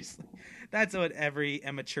obviously that's what every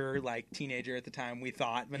immature like teenager at the time we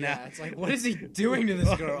thought. But now it's like, what is he doing to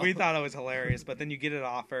this girl? We thought it was hilarious, but then you get it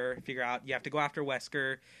off her, figure out you have to go after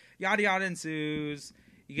Wesker, yada yada ensues.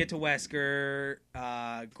 You get to Wesker,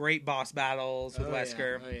 great boss battles with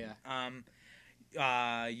Wesker.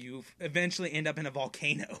 You eventually end up in a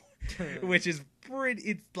volcano, which is pretty.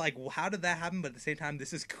 It's like, how did that happen? But at the same time,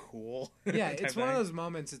 this is cool. Yeah, it's one of those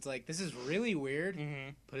moments. It's like, this is really weird,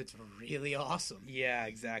 but it's really awesome. Yeah,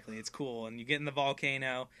 exactly. It's cool, and you get in the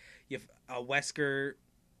volcano. Wesker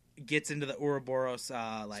gets into the Ouroboros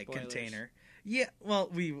container. Yeah, well,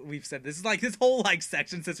 we've said this is like this whole like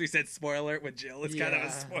section since we said spoiler with Jill. It's kind of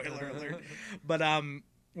a spoiler alert, but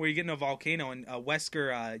where you get in a volcano and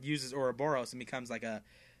Wesker uses Ouroboros and becomes like a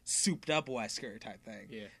souped up Wesker type thing.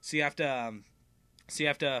 Yeah. So you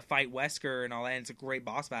have to fight Wesker and all that. And it's a great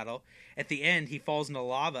boss battle. At the end, he falls into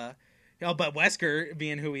lava. But Wesker,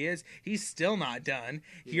 being who he is, he's still not done.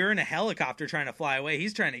 Yeah. You're in a helicopter trying to fly away.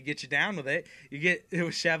 He's trying to get you down with it.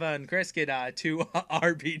 Sheva and Chris get 2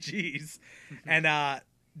 RPGs, and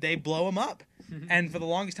they blow him up. And for the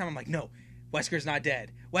longest time, I'm like, no, Wesker's not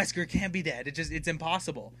dead. Wesker can't be dead. It's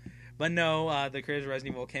impossible. But no, the creators of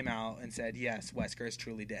Resident Evil came out and said, yes, Wesker is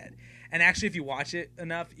truly dead. And actually, if you watch it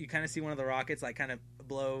enough, you kind of see one of the rockets like kind of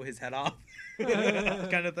blow his head off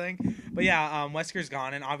kind of thing. But yeah, Wesker's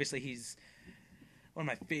gone, and obviously he's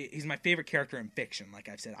he's my favorite character in fiction. Like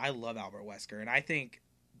I've said, I love Albert Wesker, and I think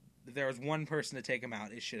if there was one person to take him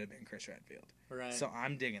out, it should have been Chris Redfield. Right. So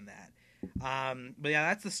I'm digging that. But yeah,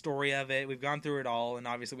 that's the story of it. We've gone through it all, and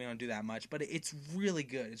obviously we don't do that much, but it's really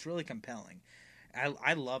good. It's really compelling.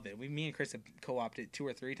 I love it. Me and Chris have co-opted it 2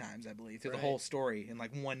 or 3 times, I believe, through the whole story in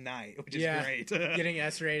like one night, which is great. Getting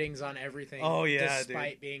S ratings on everything. Oh yeah,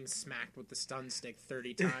 despite being smacked with the stun stick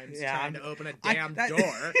 30 times trying to open a damn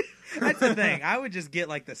door. That's the thing. I would just get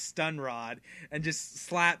like the stun rod and just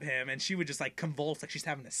slap him, and she would just like convulse like she's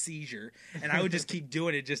having a seizure, and I would just keep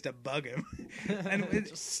doing it just to bug him.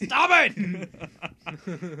 And stop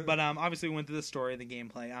it! But obviously we went through the story, the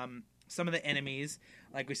gameplay. Some of the enemies,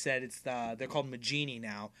 like we said, they're called Magini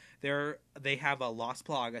now. They have a Las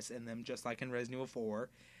Plagas in them, just like in Resident Evil 4.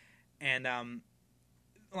 And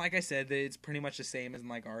like I said, it's pretty much the same as in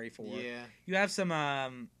like RE4. Yeah. You have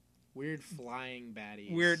some weird flying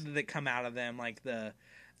baddies. Weird that come out of them, like the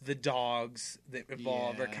dogs that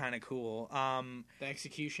evolve are kind of cool. The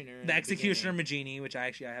Executioner. The Executioner Magini, which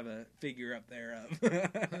I have a figure up there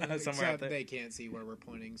of somewhere up there. They can't see where we're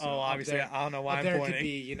pointing. So Obviously, there, I don't know why I'm there pointing. Could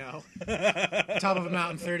be, top of a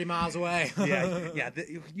mountain 30 miles away.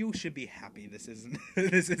 You should be happy this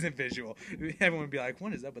isn't visual. Everyone would be like,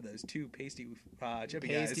 what is up with those two pasty chubby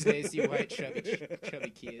guys? Pasty, white, chubby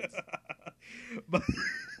kids. But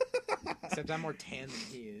except I'm more tan than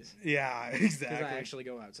he is. Yeah, exactly. Because I actually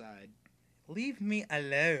go outside. Leave me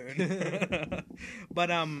alone. But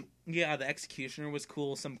the Executioner was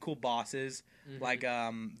cool. Some cool bosses, like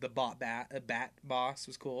the bat boss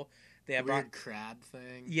was cool. They have weird crab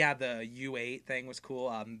thing. Yeah, the U8 thing was cool.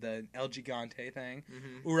 The El Gigante thing,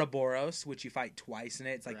 Ouroboros, which you fight twice in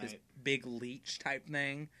it. It's like this big leech type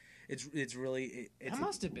thing. It's really that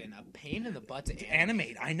must have been a pain in the butt to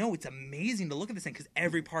animate. I know, it's amazing to look at this thing because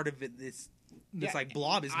every part of it this like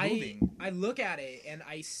blob is moving. I look at it and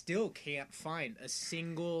I still can't find a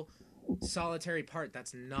single solitary part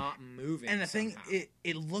that's not moving. And the somehow. thing,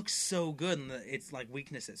 it looks so good, and its like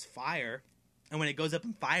weakness is fire. And when it goes up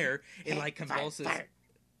in fire, it like convulses. Fire.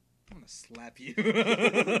 I'm gonna slap you.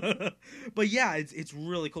 But yeah, it's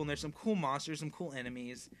really cool. And there's some cool monsters, some cool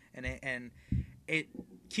enemies, and it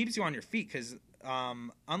keeps you on your feet because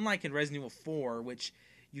unlike in Resident Evil 4, which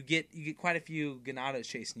you get quite a few Ganados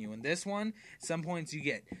chasing you. In this one, at some points you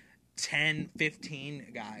get 10,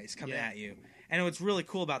 15 guys coming at you. And what's really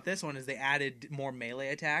cool about this one is they added more melee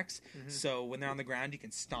attacks. So when they're on the ground, you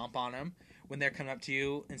can stomp on them. When they're coming up to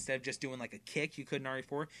you, instead of just doing like a kick you could in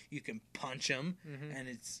RE4, you can punch them. And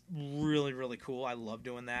it's really, really cool. I love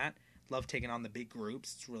doing that. Love taking on the big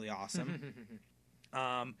groups. It's really awesome.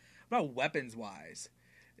 About weapons-wise,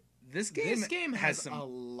 this game has a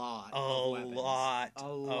lot of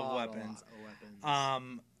weapons.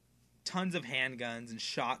 Tons of handguns and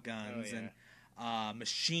shotguns and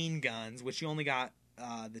machine guns, which you only got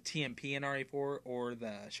the TMP in RE4 or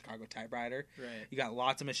the Chicago Typewriter. Right. You got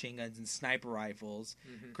lots of machine guns and sniper rifles,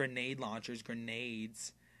 grenade launchers,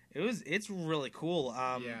 grenades. It's really cool.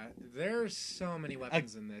 There's so many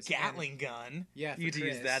weapons in this. Gatling gun. Yeah, you could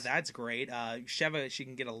use that. That's great. Sheva, she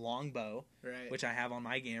can get a longbow, which I have on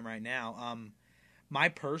my game right now. My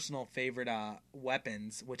personal favorite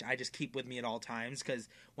weapons, which I just keep with me at all times, because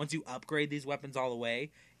once you upgrade these weapons all the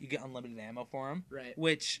way, you get unlimited ammo for them. Right.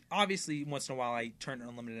 Which, obviously, once in a while I turn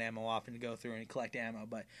unlimited ammo off and go through and collect ammo.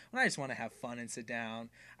 But when I just want to have fun and sit down,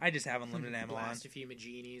 I just have unlimited ammo on. Blast a few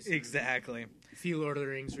Maginis. Exactly. A few Lord of the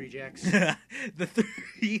Rings rejects.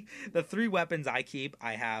 The three weapons I keep,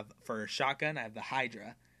 I have for shotgun, I have the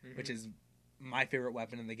Hydra, which is my favorite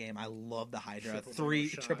weapon in the game. I love the Hydra.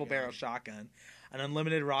 Triple barrel shotgun. An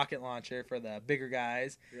unlimited rocket launcher for the bigger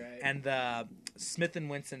guys, and the Smith &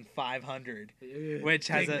 Wesson 500, which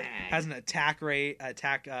has an attack rate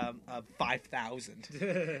of 5,000,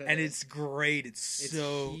 and it's great. It's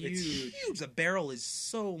huge. The barrel is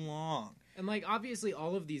so long, and like obviously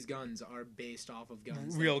all of these guns are based off of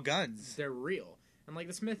guns, real guns. They're real, and like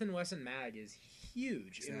the Smith & Wesson mag is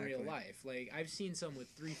huge in real life. Like I've seen some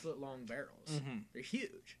with 3-foot long barrels. They're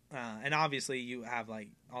huge, and obviously you have like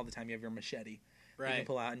all the time you have your machete. Right. You can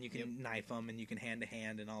pull out and you can knife them and you can hand to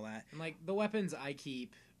hand and all that. And like the weapons I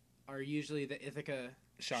keep are usually the Ithaca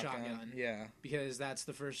shotgun. Yeah. Because that's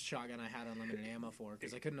the first shotgun I had unlimited ammo for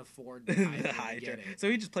because I couldn't afford the Hydra.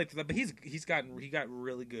 So he just played through that, but he got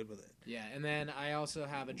really good with it. Yeah, and then I also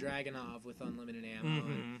have a Dragunov with unlimited ammo.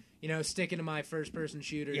 And, sticking to my first person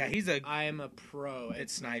shooter. Yeah, I am a pro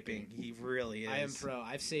at sniping. He really is. I am pro.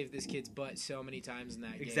 I've saved this kid's butt so many times in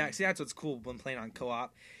that game. Exactly. See, that's what's cool when playing on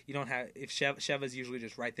co-op. You don't have Sheva's usually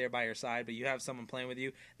just right there by your side, but you have someone playing with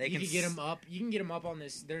you. You can get him up. You can get him up on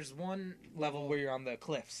this. There's one level where you're on the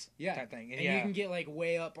cliffs. Type thing. And you can get like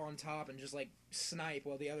way up on top and just like snipe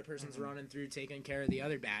while the other person's running through taking care of the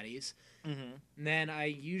other baddies. And then I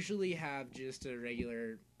usually have just a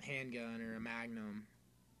regular handgun or a Magnum.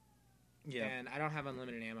 Yeah. And I don't have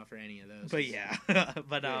unlimited ammo for any of those. But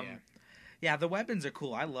yeah, the weapons are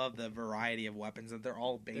cool. I love the variety of weapons that they're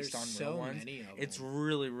all based on real ones. Many of them. It's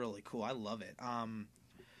really, really cool. I love it.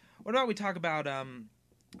 What about we talk about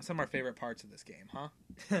some of our favorite parts of this game, huh?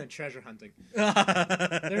 Treasure hunting.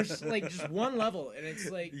 There's like just one level, and it's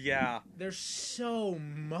like there's so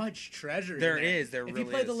much treasure. There is. If you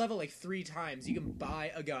play the level like 3 times, you can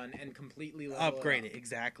buy a gun and completely upgrade it.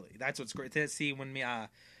 Exactly. That's what's great to see when we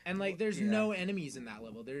and like there's no enemies in that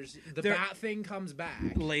level. There's the bat thing comes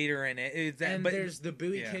back later in it. There's the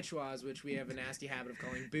booby Kichwas, which we have a nasty habit of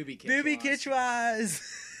calling booby Kichwas. Booby Kichwas.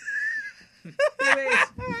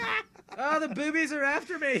 Oh, the boobies are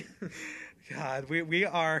after me. God, we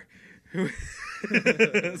are.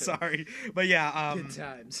 Sorry, but yeah, good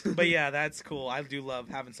times. But yeah, that's cool. I do love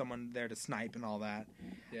having someone there to snipe and all that.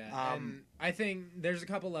 Yeah, and I think there's a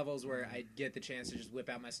couple levels where I get the chance to just whip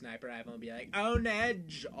out my sniper rifle and be like, "Own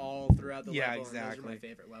edge" all throughout the level. Exactly. And those are my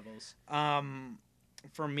favorite levels.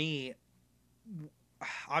 For me,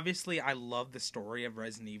 obviously, I love the story of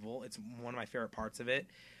Resident Evil. It's one of my favorite parts of it.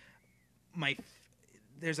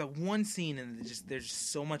 There's one scene and there's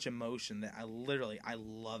just so much emotion that I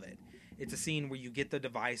love it. It's a scene where you get the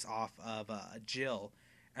device off of Jill,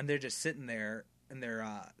 and they're just sitting there, and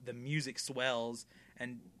the music swells,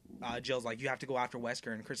 and Jill's like, "You have to go after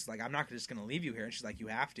Wesker," and Chris is like, "I'm not just going to leave you here," and she's like, "You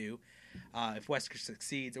have to. If Wesker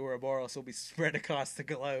succeeds, Ouroboros will be spread across the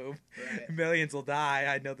globe. Right. Millions will die."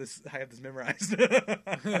 I know this. I have this memorized.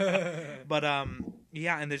 But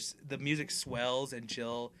yeah, and the music swells, and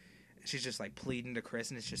Jill, she's just like pleading to Chris,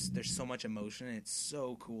 and it's just there's so much emotion, and it's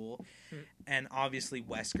so cool. And obviously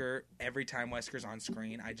Wesker, every time Wesker's on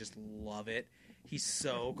screen, I just love it. He's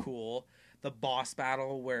so cool. The boss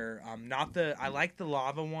battle where I like the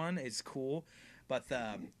lava one, is cool, but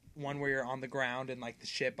the one where you're on the ground and like the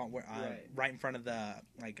ship right in front of the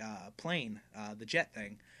plane, the jet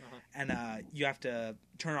thing, and you have to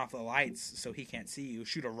turn off the lights so he can't see you,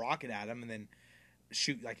 shoot a rocket at him, and then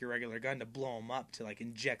shoot like your regular gun to blow him up, to like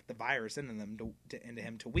inject the virus into him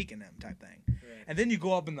to weaken him type thing. Right. And then you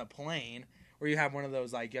go up in the plane where you have one of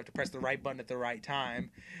those like you have to press the right button at the right time,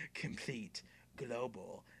 complete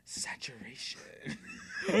global saturation.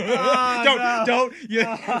 Don't.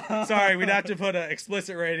 Yeah. Sorry, we'd have to put an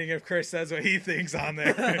explicit rating if Chris says what he thinks on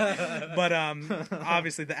there. But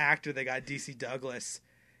obviously the actor they got, DC Douglas,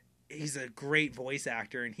 he's a great voice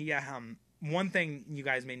actor, and he one thing you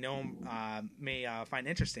guys may find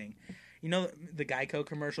interesting, you know the Geico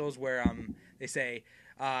commercials where they say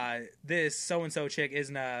this so and so chick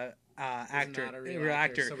isn't a real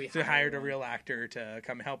actor, so we hired a real actor to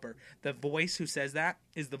come help her. The voice who says that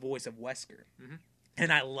is the voice of Wesker. Mm-hmm.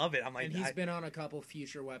 And I love it. I'm like, and he's been on a couple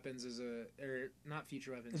Future Weapons not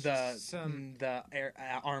Future Weapons, the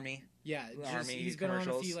Army. Yeah, Army. He's been on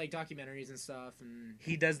a few like documentaries and stuff, and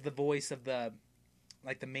he does the voice of the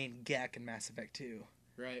main Gek in Mass Effect 2.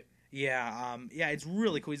 Right. Yeah. Yeah. It's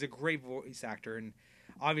really cool. He's a great voice actor, and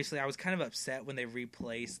obviously, I was kind of upset when they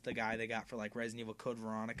replaced the guy they got for like Resident Evil Code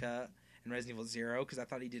Veronica and Resident Evil 0, because I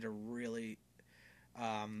thought he did a really,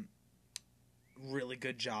 really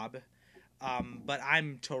good job. But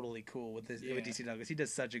I'm totally cool with DC Douglas. He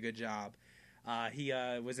does such a good job. He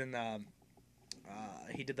was in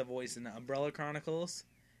he did the voice in the Umbrella Chronicles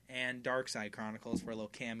and Darkside Chronicles for a little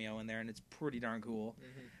cameo in there, and it's pretty darn cool.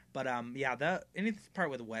 Mm-hmm. But any part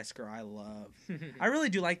with Wesker I love. I really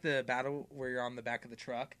do like the battle where you're on the back of the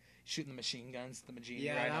truck shooting the machine guns, the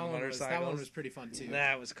Magini riding on motorcycles. That one was pretty fun too.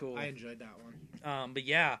 That was cool. I enjoyed that one. But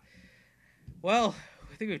yeah, well,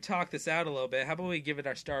 I think we've talked this out a little bit. How about we give it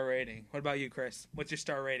our star rating? What about you, Chris? What's your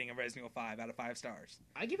star rating of Resident Evil 5 out of 5 stars?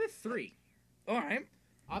 I give it 3. All right.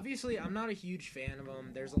 Obviously, I'm not a huge fan of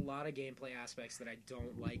them. There's a lot of gameplay aspects that I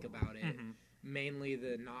don't like about it. Mm-hmm. Mainly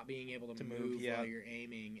the not being able to move while you're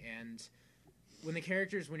aiming. And when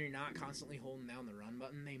you're not constantly holding down the run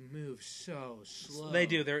button, they move so slow. They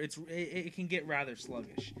do. It can get rather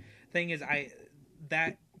sluggish. Thing is,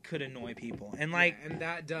 that could annoy people. And and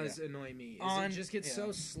that does annoy me. It just gets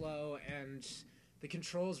so slow, and the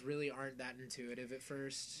controls really aren't that intuitive at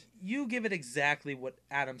first. You give it exactly what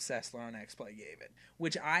Adam Sessler on X-Play gave it,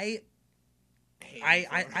 which I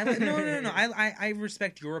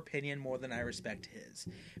respect your opinion more than I respect his,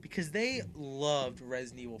 because they loved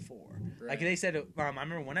Resident Evil 4. Right. Like they said, I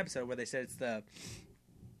remember one episode where they said it's the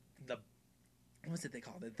what was it they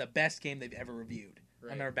called it? The best game they've ever reviewed. Right.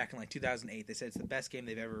 I remember back in 2008, they said it's the best game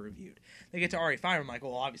they've ever reviewed. They get to RE5, I'm like,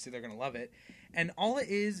 well, obviously they're gonna love it, and all it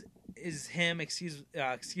is him, excuse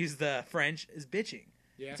the French, is bitching.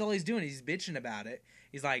 Yeah. That's all he's doing. He's bitching about it.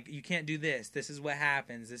 He's like, you can't do this. This is what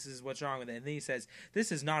happens. This is what's wrong with it. And then he says,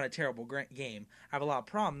 this is not a terrible game. I have a lot of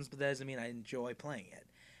problems, but that doesn't mean I enjoy playing it.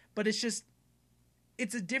 But it's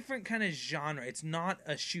a different kind of genre. It's not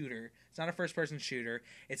a shooter. It's not a first-person shooter.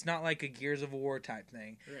 It's not like a Gears of War type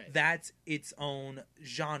thing. Right. That's its own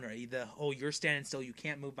genre. You're standing still. You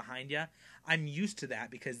can't move behind you. I'm used to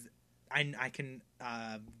that because I can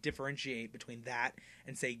differentiate between that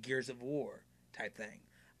and, say, Gears of War type thing.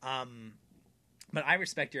 But I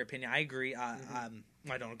respect your opinion. I agree. I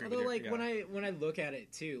don't agree. Although, with your, when I look at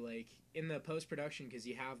it too, like in the post production, because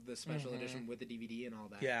you have the special edition with the DVD and all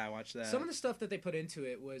that. Yeah, I watched that. Some of the stuff that they put into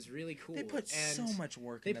it was really cool. They put so much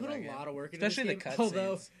work. They put a lot of work, especially into the cutscenes.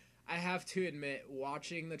 Although I have to admit,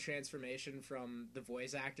 watching the transformation from the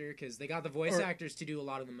voice actor, because they got the voice actors to do a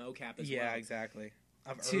lot of the mocap as well. Yeah, exactly.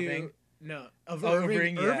 Of Irving. No, of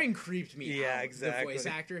Irving. Yeah. Irving creeped me out. Yeah, exactly. The voice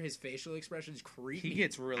actor, his facial expressions creep me out. He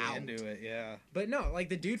gets really into it, yeah. But no, like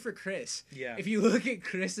the dude for Chris. Yeah. If you look at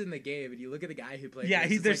Chris in the game and you look at the guy who played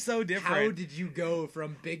Chris, they're so different. How did you go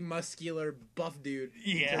from big, muscular, buff dude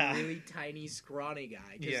Yeah. to really tiny, scrawny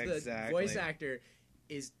guy? Yeah, the exactly. voice actor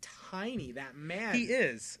is tiny. That man He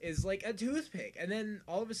is like a toothpick. And then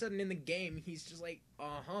all of a sudden in the game, he's just like,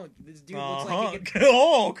 this dude looks like he could...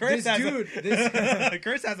 Oh, Chris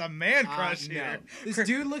Chris has a man crush here. This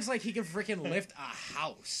dude looks like he can freaking lift a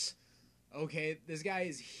house. Okay, this guy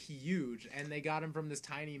is huge, and they got him from this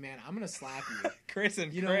tiny man. I'm gonna slap you. Chris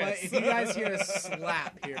and you know Chris. what? If you guys hear a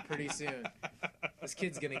slap here pretty soon, this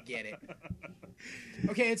kid's gonna get it.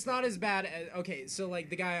 Okay, it's not as bad as... Okay, so, like,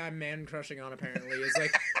 the guy I'm man-crushing on, apparently, is,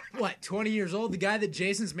 like, what, 20 years old? The guy that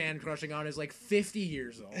Jason's man-crushing on is, like, 50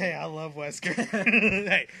 years old. Hey, I love Wesker.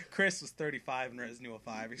 Hey, Chris was 35 in Resident Evil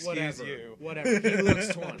 5. Excuse you. Whatever. He looks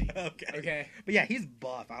 20. Okay. But, yeah, he's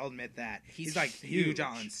buff. I'll admit that. He's like, huge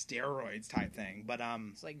on steroids type thing. But,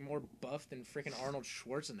 it's, like, more buff than freaking Arnold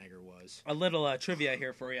Schwarzenegger was. A little trivia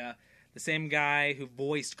here for you. The same guy who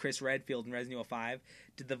voiced Chris Redfield in Resident Evil 5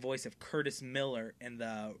 did the voice of Curtis Miller in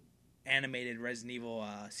the animated Resident Evil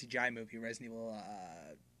CGI movie, Resident Evil,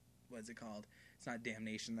 what is it called? It's not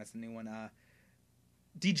Damnation, that's the new one.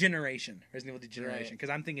 Degeneration, Resident Evil Degeneration. Because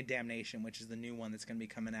I'm thinking Damnation, which is the new one that's going to be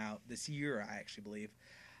coming out this year, I actually believe.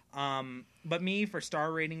 But me, for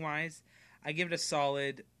star rating wise, I give it a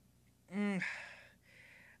solid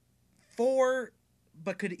 4,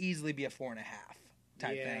 but could easily be a 4.5.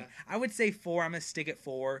 Type thing. I would say 4. I'm gonna stick at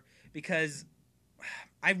 4 because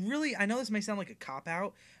I know this may sound like a cop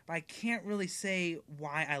out, but I can't really say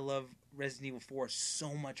why I love Resident Evil 4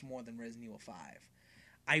 so much more than Resident Evil 5.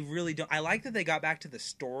 I really don't. I like that they got back to the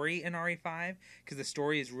story in RE5 because the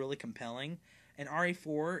story is really compelling. In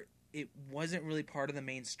RE4, it wasn't really part of the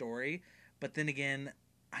main story, but then again,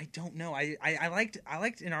 I don't know. I liked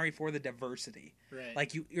in RE4 the diversity. Right.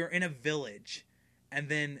 Like you're in a village, and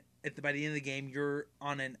then by the end of the game, you're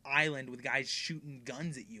on an island with guys shooting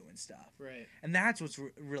guns at you and stuff. Right. And that's what's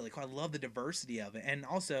really cool. I love the diversity of it. And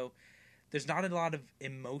also, there's not a lot of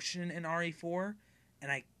emotion in RE4,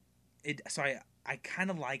 and I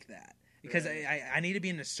kind of like that. Because I need to be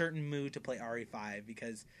in a certain mood to play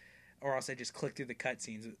RE5, or else I just click through the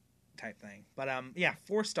cutscenes type thing. But,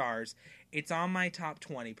 4 stars. It's on my top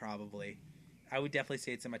 20, probably. I would definitely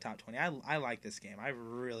say it's in my top 20. I like this game. I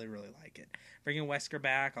really, really like it. Bringing Wesker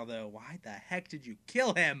back, although, why the heck did you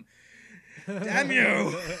kill him? Damn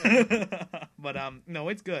you! But, no,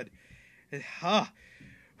 it's good. RE5,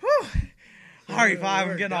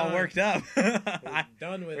 I'm getting all worked up. We're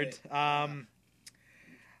done with it.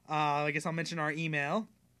 I guess I'll mention our email,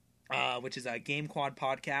 which is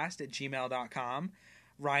gamequadpodcast@gmail.com.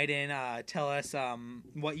 Write in, tell us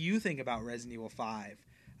what you think about Resident Evil 5.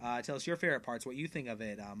 Tell us your favorite parts, what you think of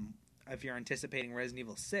it, if you're anticipating Resident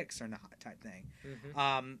Evil 6 or not, type thing.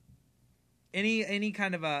 Mm-hmm. Any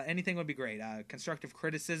kind of anything would be great. Constructive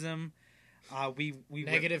criticism.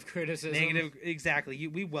 Negative criticism. Negative, exactly.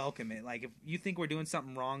 We welcome it. Like if you think we're doing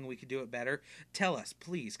something wrong, we could do it better. Tell us,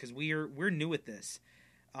 please, because we're new at this.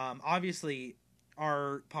 Obviously,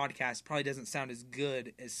 our podcast probably doesn't sound as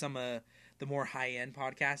good as some of the more high end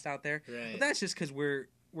podcasts out there. Right. But that's just because we're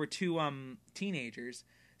two teenagers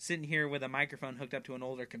sitting here with a microphone hooked up to an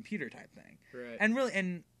older computer type thing. Right.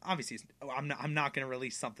 And obviously I'm not going to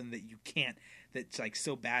release something that you can't, that's like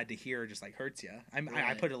so bad to hear, just like hurts you. I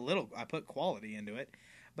put quality into it.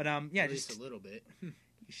 But just a little bit.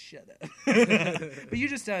 Shut up. But you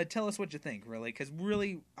just tell us what you think, really, because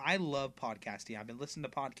really I love podcasting. I've been listening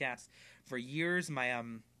to podcasts for years. My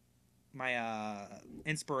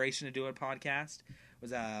inspiration to do a podcast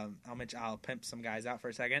was I'll pimp some guys out for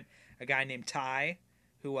a second. A guy named Ty,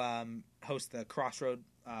 who hosts the Crossroad.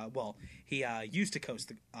 He used to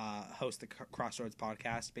host the Crossroads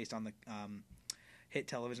podcast based on the hit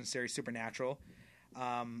television series Supernatural.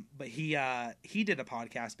 But he did a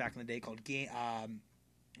podcast back in the day called Game.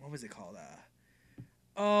 What was it called?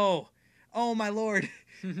 Oh my lord.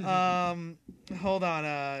 Hold on.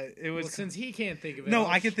 It was since he can't think of it. No,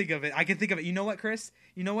 I can think of it. You know what, Chris?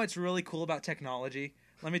 You know what's really cool about technology?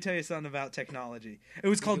 Let me tell you something about technology. It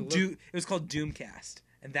was called Doomcast.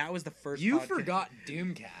 And that was the first You podcast. Forgot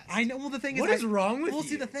Doomcast. I know. Well, the thing is... What is wrong with you? Well,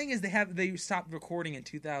 see, the thing is they stopped recording in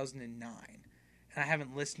 2009. And I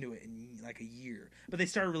haven't listened to it in like a year. But they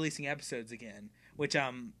started releasing episodes again. Which,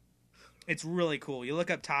 it's really cool. You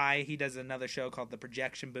look up Ty. He does another show called The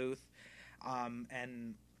Projection Booth.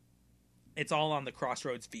 And It's all on the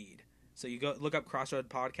Crossroads feed. So you go look up Crossroads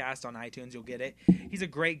Podcast on iTunes, you'll get it. He's a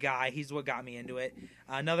great guy. He's what got me into it.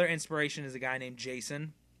 Another inspiration is a guy named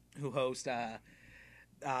Jason, who hosts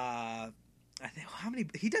I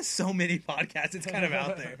think he does so many podcasts. It's kind of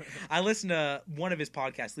out there. I listen to one of his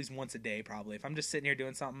podcasts at least once a day, probably. If I'm just sitting here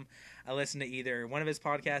doing something, I listen to either one of his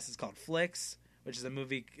podcasts is called Flicks, which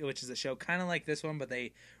is a show kind of like this one, but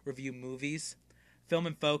they review movies. Film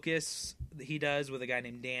and Focus he does with a guy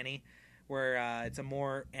named Danny, where it's a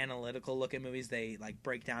more analytical look at movies. They like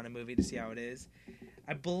break down a movie to see how it is.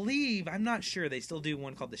 I believe, I'm not sure, they still do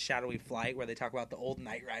one called The Shadowy Flight, where they talk about the old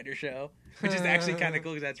Knight Rider show, which is actually kind of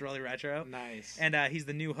cool because that's really retro. Nice. And he's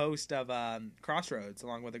the new host of Crossroads,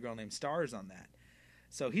 along with a girl named Stars on that.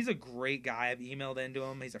 So he's a great guy. I've emailed into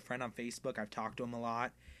him. He's a friend on Facebook. I've talked to him a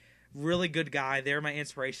lot. Really good guy. They're my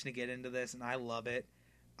inspiration to get into this, and I love it.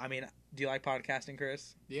 I mean, do you like podcasting,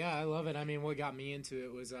 Chris? Yeah, I love it. I mean, what got me into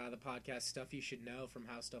it was the podcast Stuff You Should Know from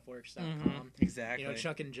HowStuffWorks.com. Mm-hmm. Exactly. You know,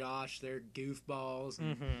 Chuck and Josh, they're goofballs.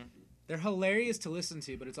 And Mm-hmm. They're hilarious to listen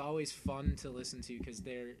to, but it's always fun to listen to because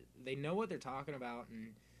they know what they're talking about,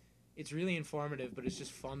 and it's really informative, but it's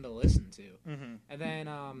just fun to listen to. Mm-hmm. And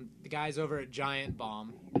then the guys over at Giant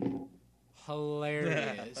Bomb,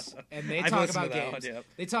 hilarious. And they talk about games. Yep.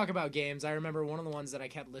 They talk about games. I remember one of the ones that I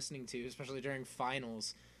kept listening to, especially during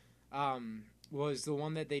finals, was the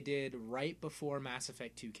one that they did right before Mass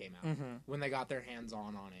Effect 2 came out, Mm-hmm. when they got their hands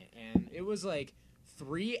on it. And it was like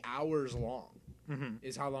 3 hours long,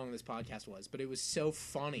 is how long this podcast was. But it was so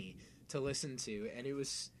funny to listen to, and it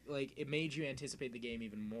was like, it made you anticipate the game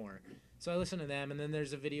even more. So I listened to them, and then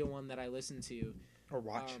there's a video one that I listened to. Or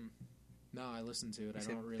watch. No, I listened to it. I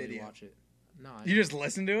said don't really video. watch it. No, You just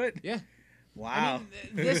listen to it? Yeah. Wow.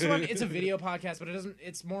 I mean, this one, it's a video podcast, but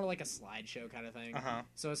it's more like a slideshow kind of thing. Uh-huh.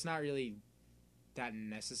 So it's not really that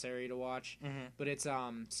necessary to watch, Mm-hmm. but it's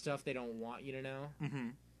stuff they don't want you to know. Mm-hmm.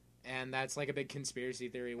 And that's like a big conspiracy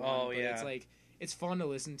theory one. Oh, but yeah. it's like, it's fun to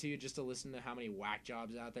listen to, just to listen to how many whack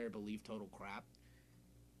jobs out there believe total crap.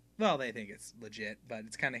 Well, they think it's legit, but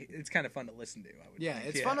it's kind of fun to listen to. I would Yeah,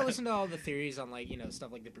 think. it's fun to listen to all the theories on, like, you know,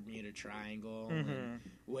 stuff like the Bermuda Triangle Mm-hmm. and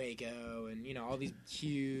Waco and, you know, all these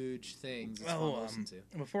huge things. It's fun to listen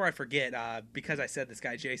to. Before I forget, because I said this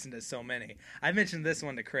guy Jason does so many, I mentioned this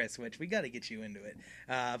one to Chris, which we got to get you into it.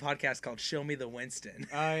 A podcast called Show Me the Winston.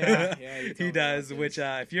 Oh, yeah. Yeah, you told he me does, about which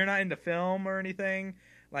this. if you're not into film or anything,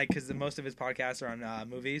 like, because most of his podcasts are on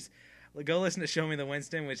movies, go listen to Show Me the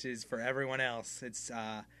Winston, which is for everyone else. It's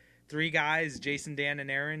 3 guys, Jason, Dan, and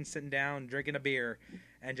Aaron, sitting down, drinking a beer,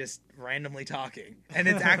 and just randomly talking. And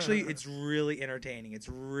it's really entertaining. It's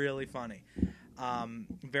really funny.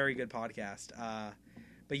 Very good podcast.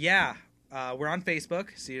 But yeah, we're on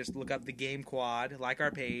Facebook, so you just look up The Game Quad, like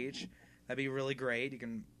our page. That'd be really great.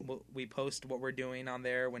 We post what we're doing on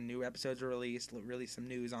there when new episodes are released, release some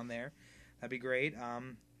news on there. That'd be great.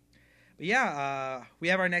 But yeah, we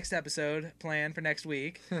have our next episode planned for next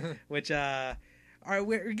week, which...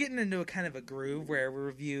 we're getting into a kind of a groove where we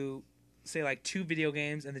review, say, like 2 video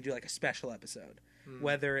games and then do like a special episode,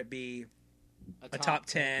 whether it be a top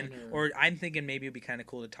 10 or I'm thinking maybe it'd be kind of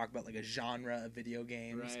cool to talk about like a genre of video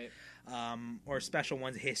games, Right. Or special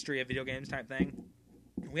ones, history of video games type thing.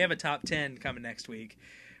 We have a top 10 coming next week,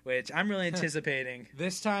 which I'm really anticipating.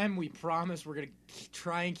 This time, we promise we're going to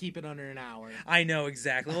try and keep it under an hour. I know,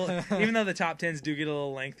 exactly. Well, even though the top 10s do get a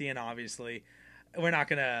little lengthy, and obviously we're not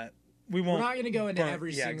going to... We're not going to go into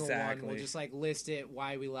every single exactly. one. We'll just like list it,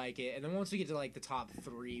 why we like it, and then once we get to like the top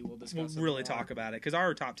 3, we'll discuss. We'll really talk about it because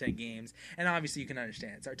our top 10 games, and obviously you can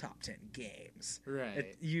understand it's our top 10 games.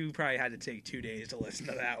 Right. You probably had to take 2 days to listen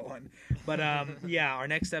to that one, but yeah, our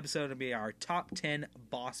next episode will be our top 10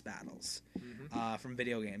 boss battles from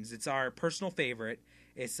video games. It's our personal favorite.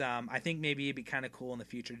 It's I think maybe it'd be kind of cool in the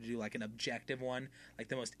future to do like an objective one, like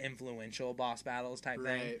the most influential boss battles type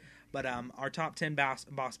thing. But our top 10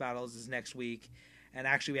 boss battles is next week, and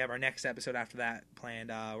actually we have our next episode after that planned.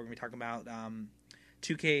 We're gonna be talking about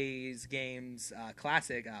 2K's games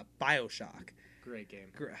classic BioShock. Great game.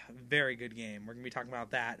 Very good game. We're gonna be talking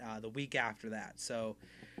about that the week after that. So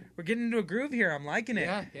we're getting into a groove here. I'm liking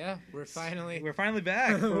it. Yeah. We're finally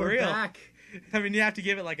back. For we're real. back. I mean, you have to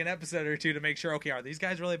give it like an episode or 2 to make sure, okay, are these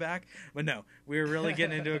guys really back? But no, we're really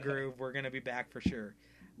getting into a groove. We're going to be back for sure.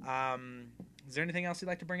 Is there anything else you'd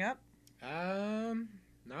like to bring up?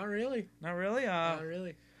 Not really. Not really? Not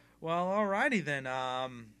really. Well, alrighty then.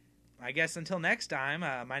 I guess until next time,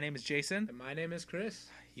 my name is Jason. And my name is Chris.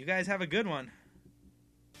 You guys have a good one.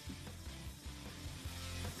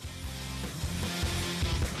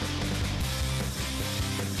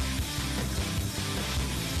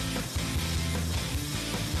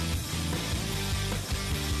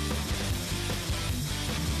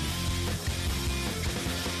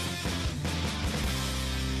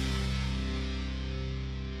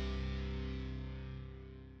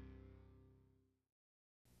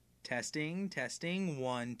 Testing, testing.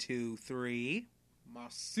 1, 2, 3.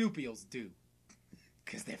 Marsupials do.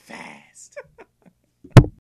 Because they're fast.